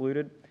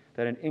concluded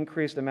that an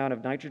increased amount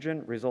of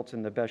nitrogen results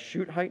in the best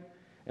shoot height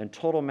and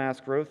total mass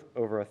growth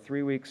over a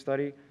 3-week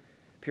study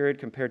period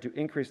compared to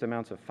increased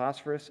amounts of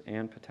phosphorus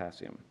and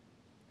potassium.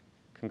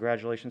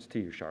 Congratulations to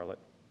you, Charlotte.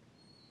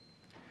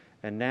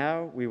 And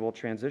now we will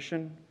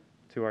transition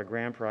to our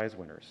grand prize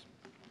winners.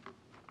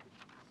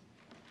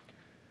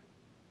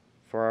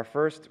 For our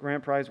first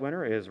grand prize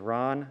winner is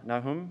Ron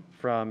Nahum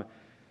from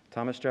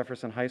Thomas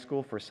Jefferson High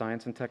School for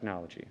Science and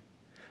Technology.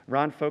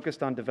 Ron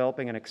focused on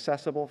developing an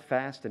accessible,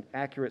 fast, and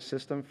accurate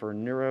system for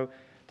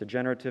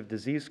neurodegenerative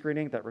disease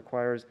screening that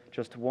requires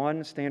just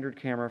one standard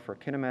camera for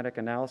kinematic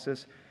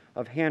analysis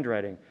of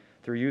handwriting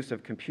through use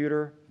of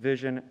computer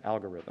vision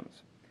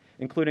algorithms,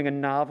 including a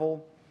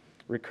novel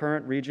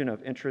recurrent region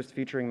of interest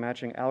featuring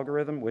matching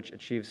algorithm which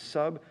achieves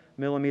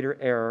sub-millimeter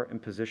error in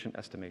position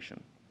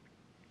estimation.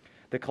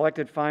 The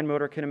collected fine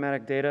motor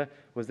kinematic data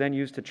was then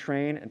used to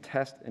train and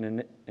test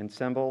an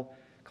ensemble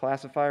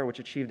classifier which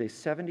achieved a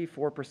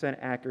 74%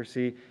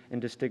 accuracy in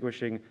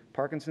distinguishing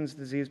Parkinson's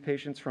disease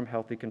patients from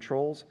healthy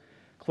controls,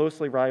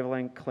 closely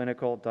rivaling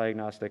clinical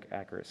diagnostic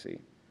accuracy.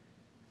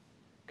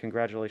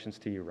 Congratulations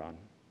to you, Ron.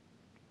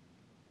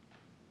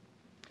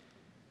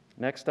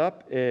 Next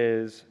up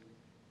is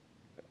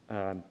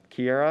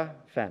Kiera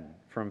Fenn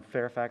from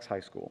Fairfax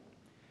High School.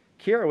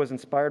 Kiera was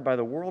inspired by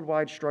the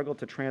worldwide struggle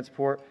to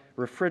transport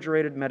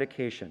refrigerated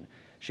medication.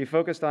 She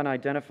focused on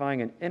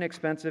identifying an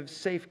inexpensive,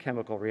 safe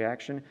chemical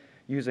reaction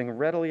using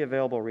readily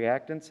available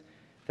reactants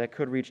that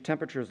could reach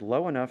temperatures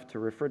low enough to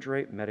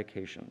refrigerate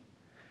medication.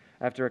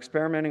 After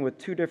experimenting with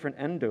 2 different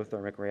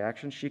endothermic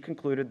reactions, she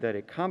concluded that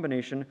a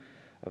combination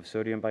of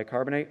sodium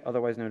bicarbonate,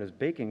 otherwise known as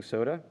baking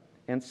soda,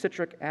 and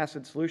citric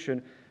acid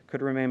solution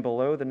could remain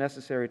below the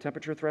necessary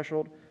temperature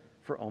threshold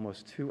for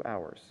almost 2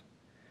 hours,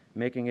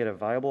 making it a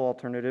viable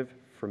alternative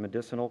for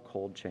medicinal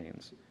cold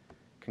chains.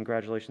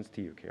 Congratulations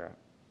to you, Kira.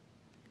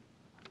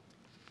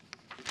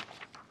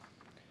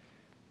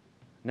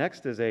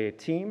 Next is a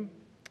team,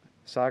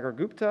 Sagar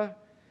Gupta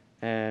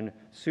and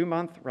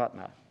Sumanth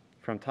Ratna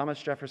from Thomas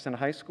Jefferson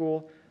High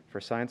School for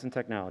Science and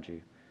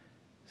Technology.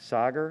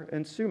 Sagar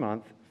and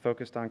Sumanth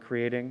focused on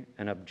creating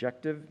an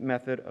objective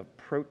method of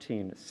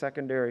protein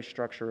secondary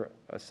structure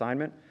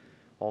assignment,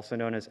 also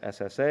known as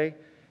SSA,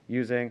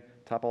 using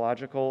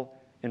topological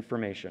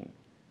information.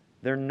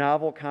 Their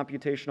novel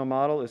computational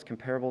model is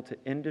comparable to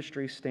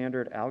industry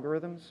standard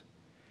algorithms,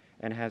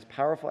 and has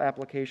powerful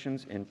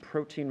applications in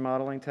protein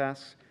modeling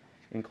tasks,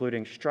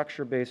 including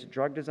structure-based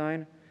drug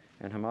design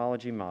and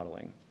homology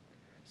modeling.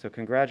 So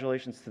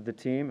congratulations to the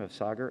team of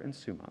Sagar and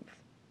Sumant.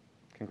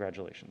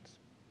 Congratulations.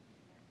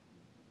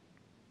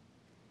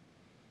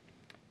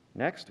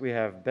 Next, we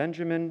have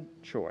Benjamin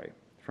Choi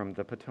from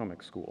the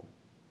Potomac School.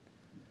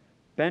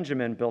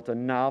 Benjamin built a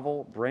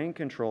novel,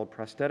 brain-controlled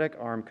prosthetic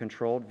arm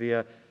controlled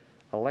via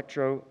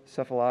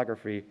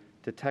electrocephalography,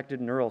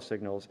 detected neural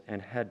signals,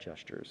 and head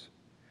gestures.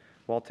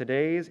 While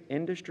today's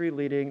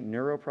industry-leading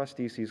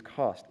neuroprostheses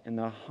cost in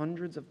the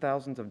hundreds of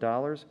thousands of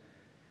dollars,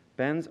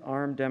 Ben's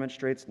arm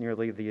demonstrates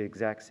nearly the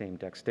exact same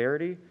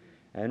dexterity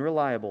and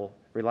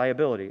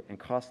reliability and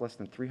costs less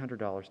than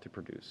 $300 to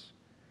produce.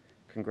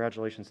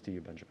 Congratulations to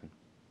you, Benjamin.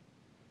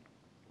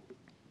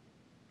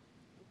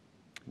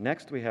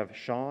 Next, we have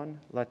Sean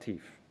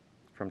Latif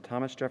from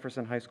Thomas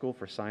Jefferson High School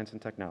for Science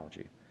and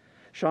Technology.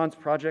 Sean's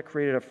project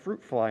created a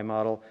fruit fly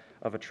model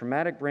of a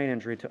traumatic brain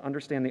injury to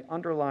understand the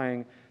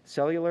underlying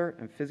cellular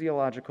and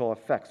physiological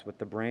effects with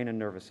the brain and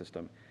nervous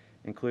system,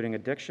 including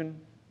addiction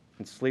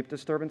and sleep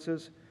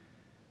disturbances.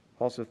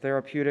 Also,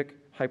 therapeutic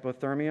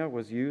hypothermia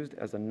was used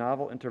as a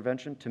novel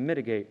intervention to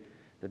mitigate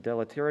the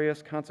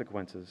deleterious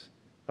consequences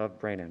of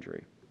brain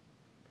injury.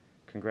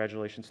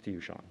 Congratulations to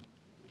you, Sean.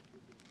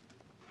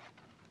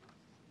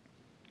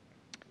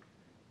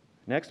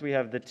 Next, we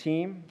have the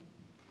team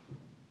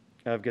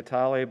of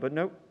Gatale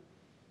Budnote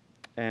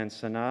and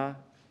Sanaa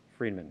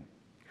Friedman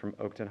from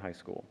Oakton High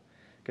School.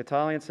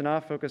 Gatale and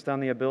Sanaa focused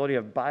on the ability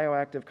of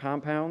bioactive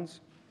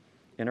compounds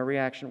in a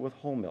reaction with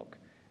whole milk.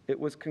 It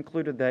was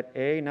concluded that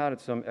A.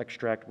 nodotsum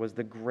extract was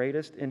the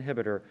greatest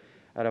inhibitor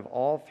out of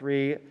all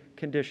three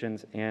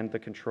conditions and the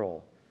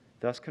control,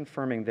 thus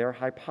confirming their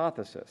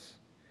hypothesis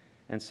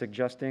and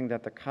suggesting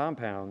that the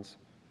compounds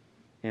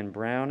in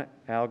brown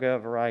alga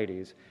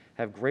varieties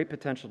have great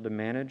potential to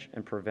manage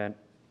and prevent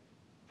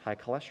high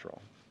cholesterol.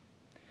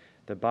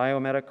 The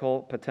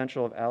biomedical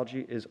potential of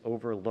algae is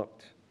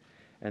overlooked,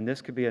 and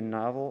this could be a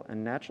novel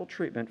and natural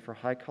treatment for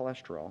high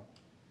cholesterol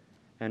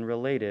and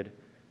related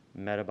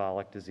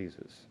metabolic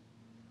diseases.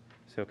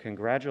 So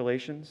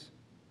congratulations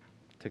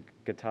to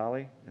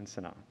Gatale and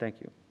Sanaa. Thank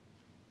you.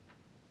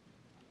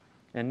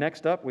 And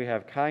next up, we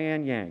have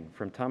Kaian Yang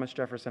from Thomas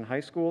Jefferson High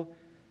School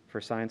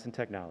for Science and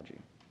Technology.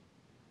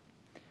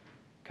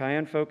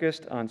 Kaian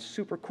focused on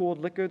supercooled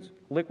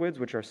liquids,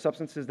 which are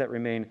substances that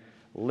remain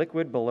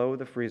liquid below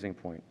the freezing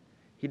point.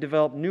 He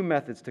developed new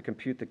methods to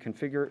compute the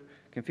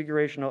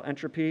configurational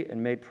entropy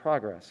and made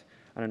progress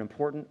on an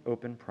important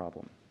open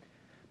problem.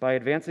 By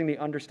advancing the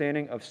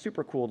understanding of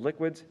supercooled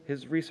liquids,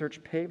 his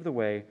research paved the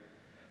way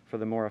for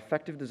the more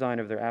effective design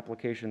of their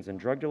applications in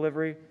drug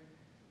delivery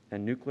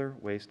and nuclear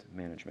waste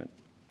management.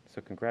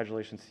 So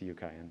congratulations to you,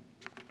 Kaian.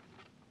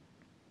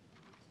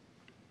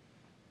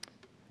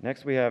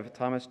 Next, we have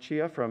Thomas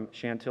Chia from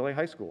Chantilly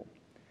High School.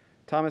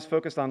 Thomas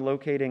focused on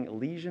locating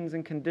lesions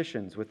and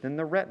conditions within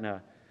the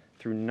retina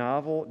through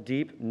novel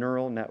deep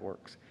neural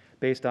networks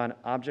based on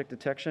object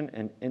detection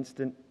and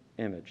instant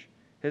image.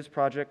 His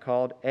project,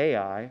 called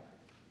AI,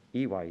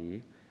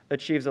 EYE,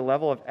 achieves a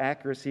level of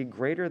accuracy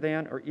greater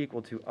than or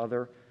equal to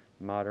other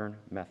modern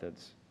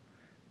methods.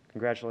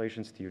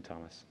 Congratulations to you,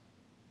 Thomas.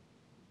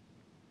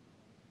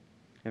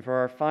 And for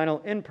our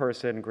final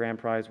in-person grand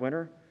prize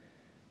winner,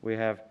 we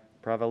have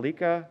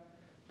Pravalika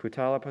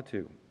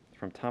Putalapatu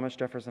from Thomas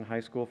Jefferson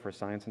High School for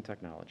Science and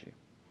Technology.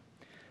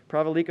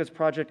 Pravalika's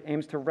project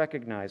aims to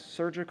recognize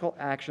surgical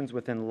actions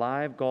within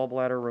live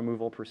gallbladder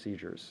removal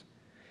procedures.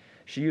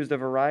 She used a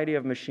variety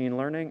of machine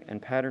learning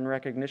and pattern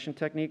recognition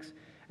techniques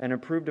and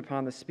improved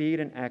upon the speed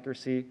and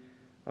accuracy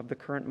of the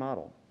current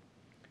model.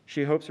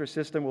 She hopes her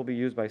system will be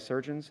used by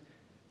surgeons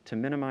to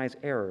minimize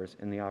errors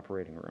in the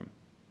operating room.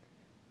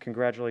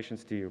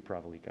 Congratulations to you,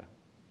 Pravalika.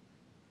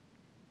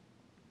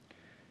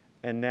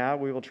 And now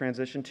we will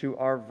transition to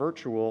our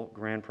virtual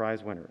grand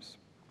prize winners.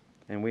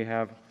 And we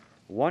have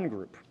one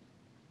group.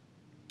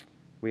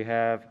 We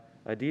have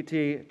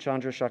Aditi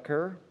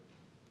Chandrasekhar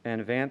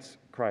and Vance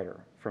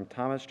Kreider from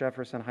Thomas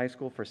Jefferson High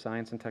School for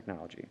Science and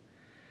Technology.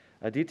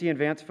 Aditi and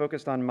Vance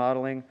focused on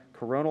modeling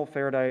coronal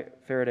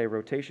Faraday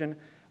rotation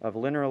of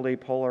linearly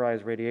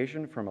polarized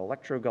radiation from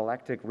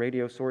electrogalactic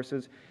radio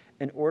sources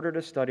in order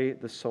to study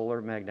the solar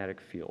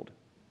magnetic field.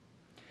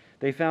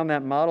 They found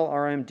that model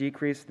RM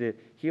decreased, the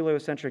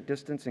heliocentric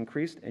distance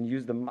increased, and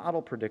used the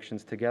model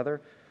predictions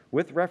together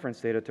with reference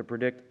data to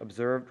predict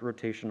observed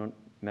rotational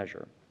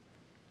measure.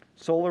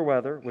 Solar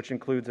weather, which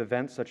includes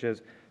events such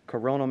as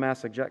coronal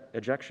mass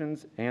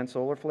ejections and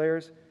solar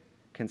flares,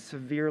 can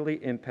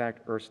severely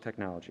impact Earth's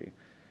technology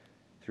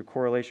through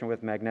correlation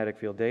with magnetic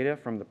field data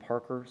from the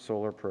Parker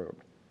Solar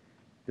Probe.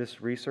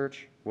 This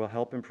research will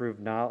help improve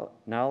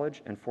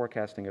knowledge and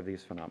forecasting of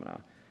these phenomena.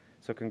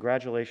 So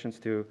congratulations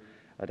to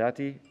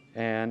Aditi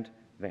and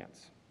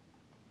Vance.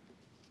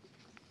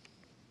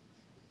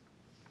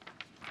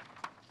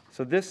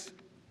 So this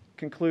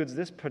concludes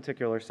this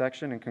particular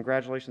section, and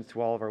congratulations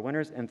to all of our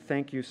winners, and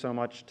thank you so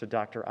much to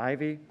Dr.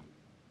 Ivy.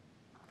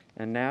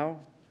 And now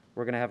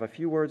we're going to have a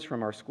few words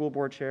from our school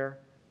board chair,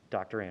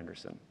 Dr.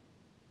 Anderson.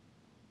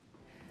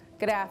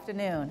 Good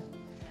afternoon.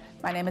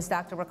 My name is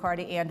Dr.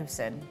 Ricardi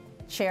Anderson,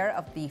 Chair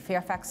of the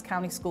Fairfax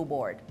County School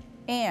Board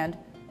and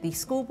the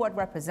School Board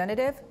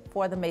Representative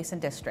for the Mason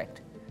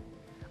District.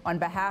 On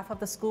behalf of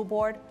the school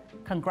board,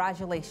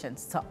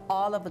 congratulations to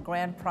all of the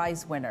grand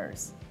prize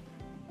winners.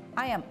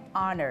 I am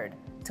honored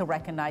to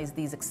recognize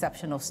these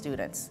exceptional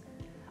students,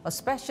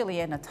 especially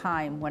in a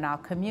time when our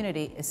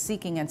community is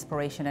seeking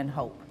inspiration and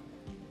hope.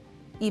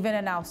 Even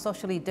in our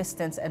socially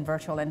distanced and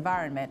virtual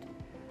environment,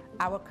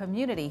 our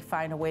community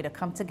find a way to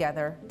come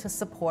together to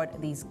support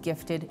these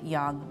gifted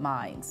young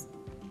minds.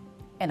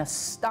 An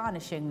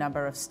astonishing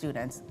number of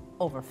students,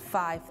 over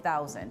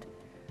 5,000,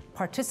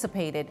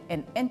 participated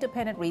in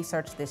independent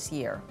research this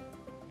year.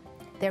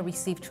 They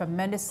received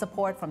tremendous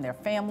support from their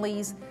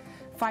families,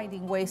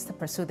 finding ways to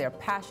pursue their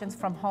passions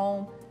from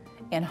home,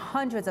 and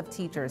hundreds of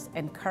teachers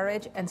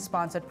encouraged and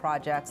sponsored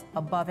projects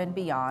above and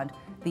beyond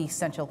the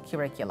essential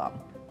curriculum.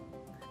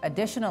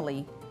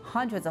 Additionally,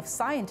 hundreds of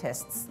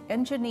scientists,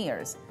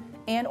 engineers,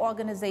 and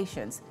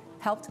organizations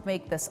helped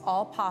make this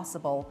all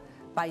possible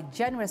by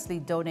generously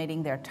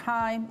donating their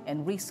time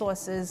and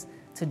resources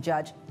to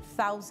judge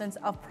thousands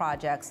of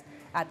projects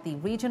at the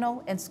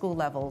regional and school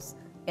levels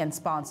and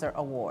sponsor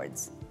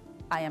awards.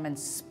 I am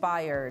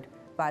inspired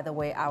by the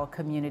way our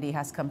community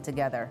has come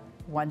together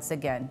once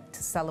again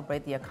to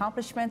celebrate the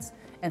accomplishments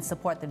and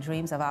support the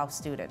dreams of our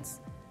students.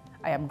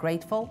 I am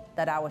grateful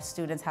that our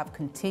students have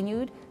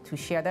continued to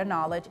share their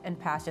knowledge and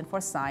passion for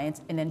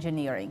science and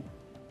engineering,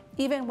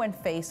 even when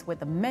faced with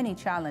the many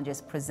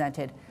challenges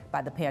presented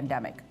by the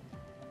pandemic.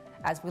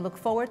 As we look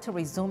forward to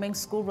resuming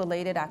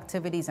school-related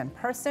activities in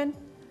person,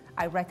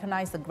 I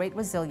recognize the great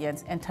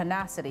resilience and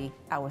tenacity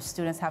our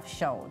students have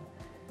shown,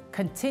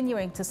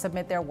 continuing to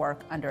submit their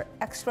work under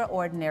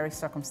extraordinary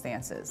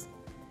circumstances.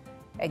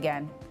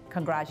 Again,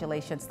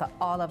 congratulations to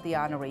all of the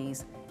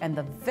honorees and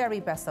the very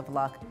best of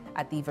luck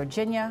at the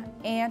Virginia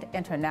and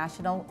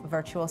International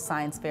Virtual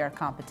Science Fair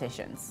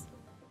competitions.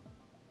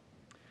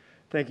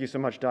 Thank you so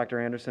much, Dr.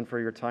 Anderson, for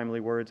your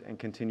timely words and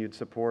continued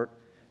support.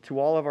 To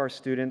all of our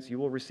students, you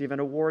will receive an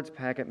awards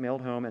packet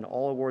mailed home, and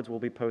all awards will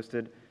be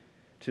posted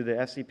to the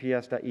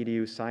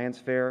scps.edu Science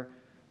Fair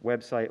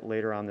website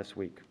later on this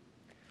week.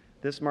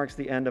 This marks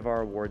the end of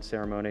our awards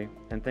ceremony,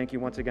 and thank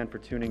you once again for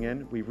tuning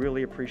in. We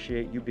really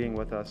appreciate you being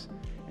with us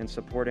and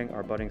supporting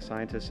our budding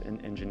scientists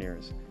and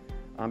engineers.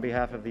 On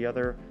behalf of the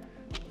other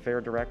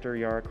Fair Director,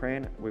 Yara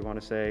Crane, we want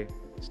to say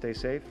stay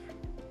safe,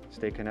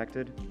 stay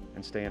connected,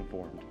 and stay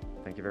informed.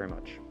 Thank you very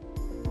much.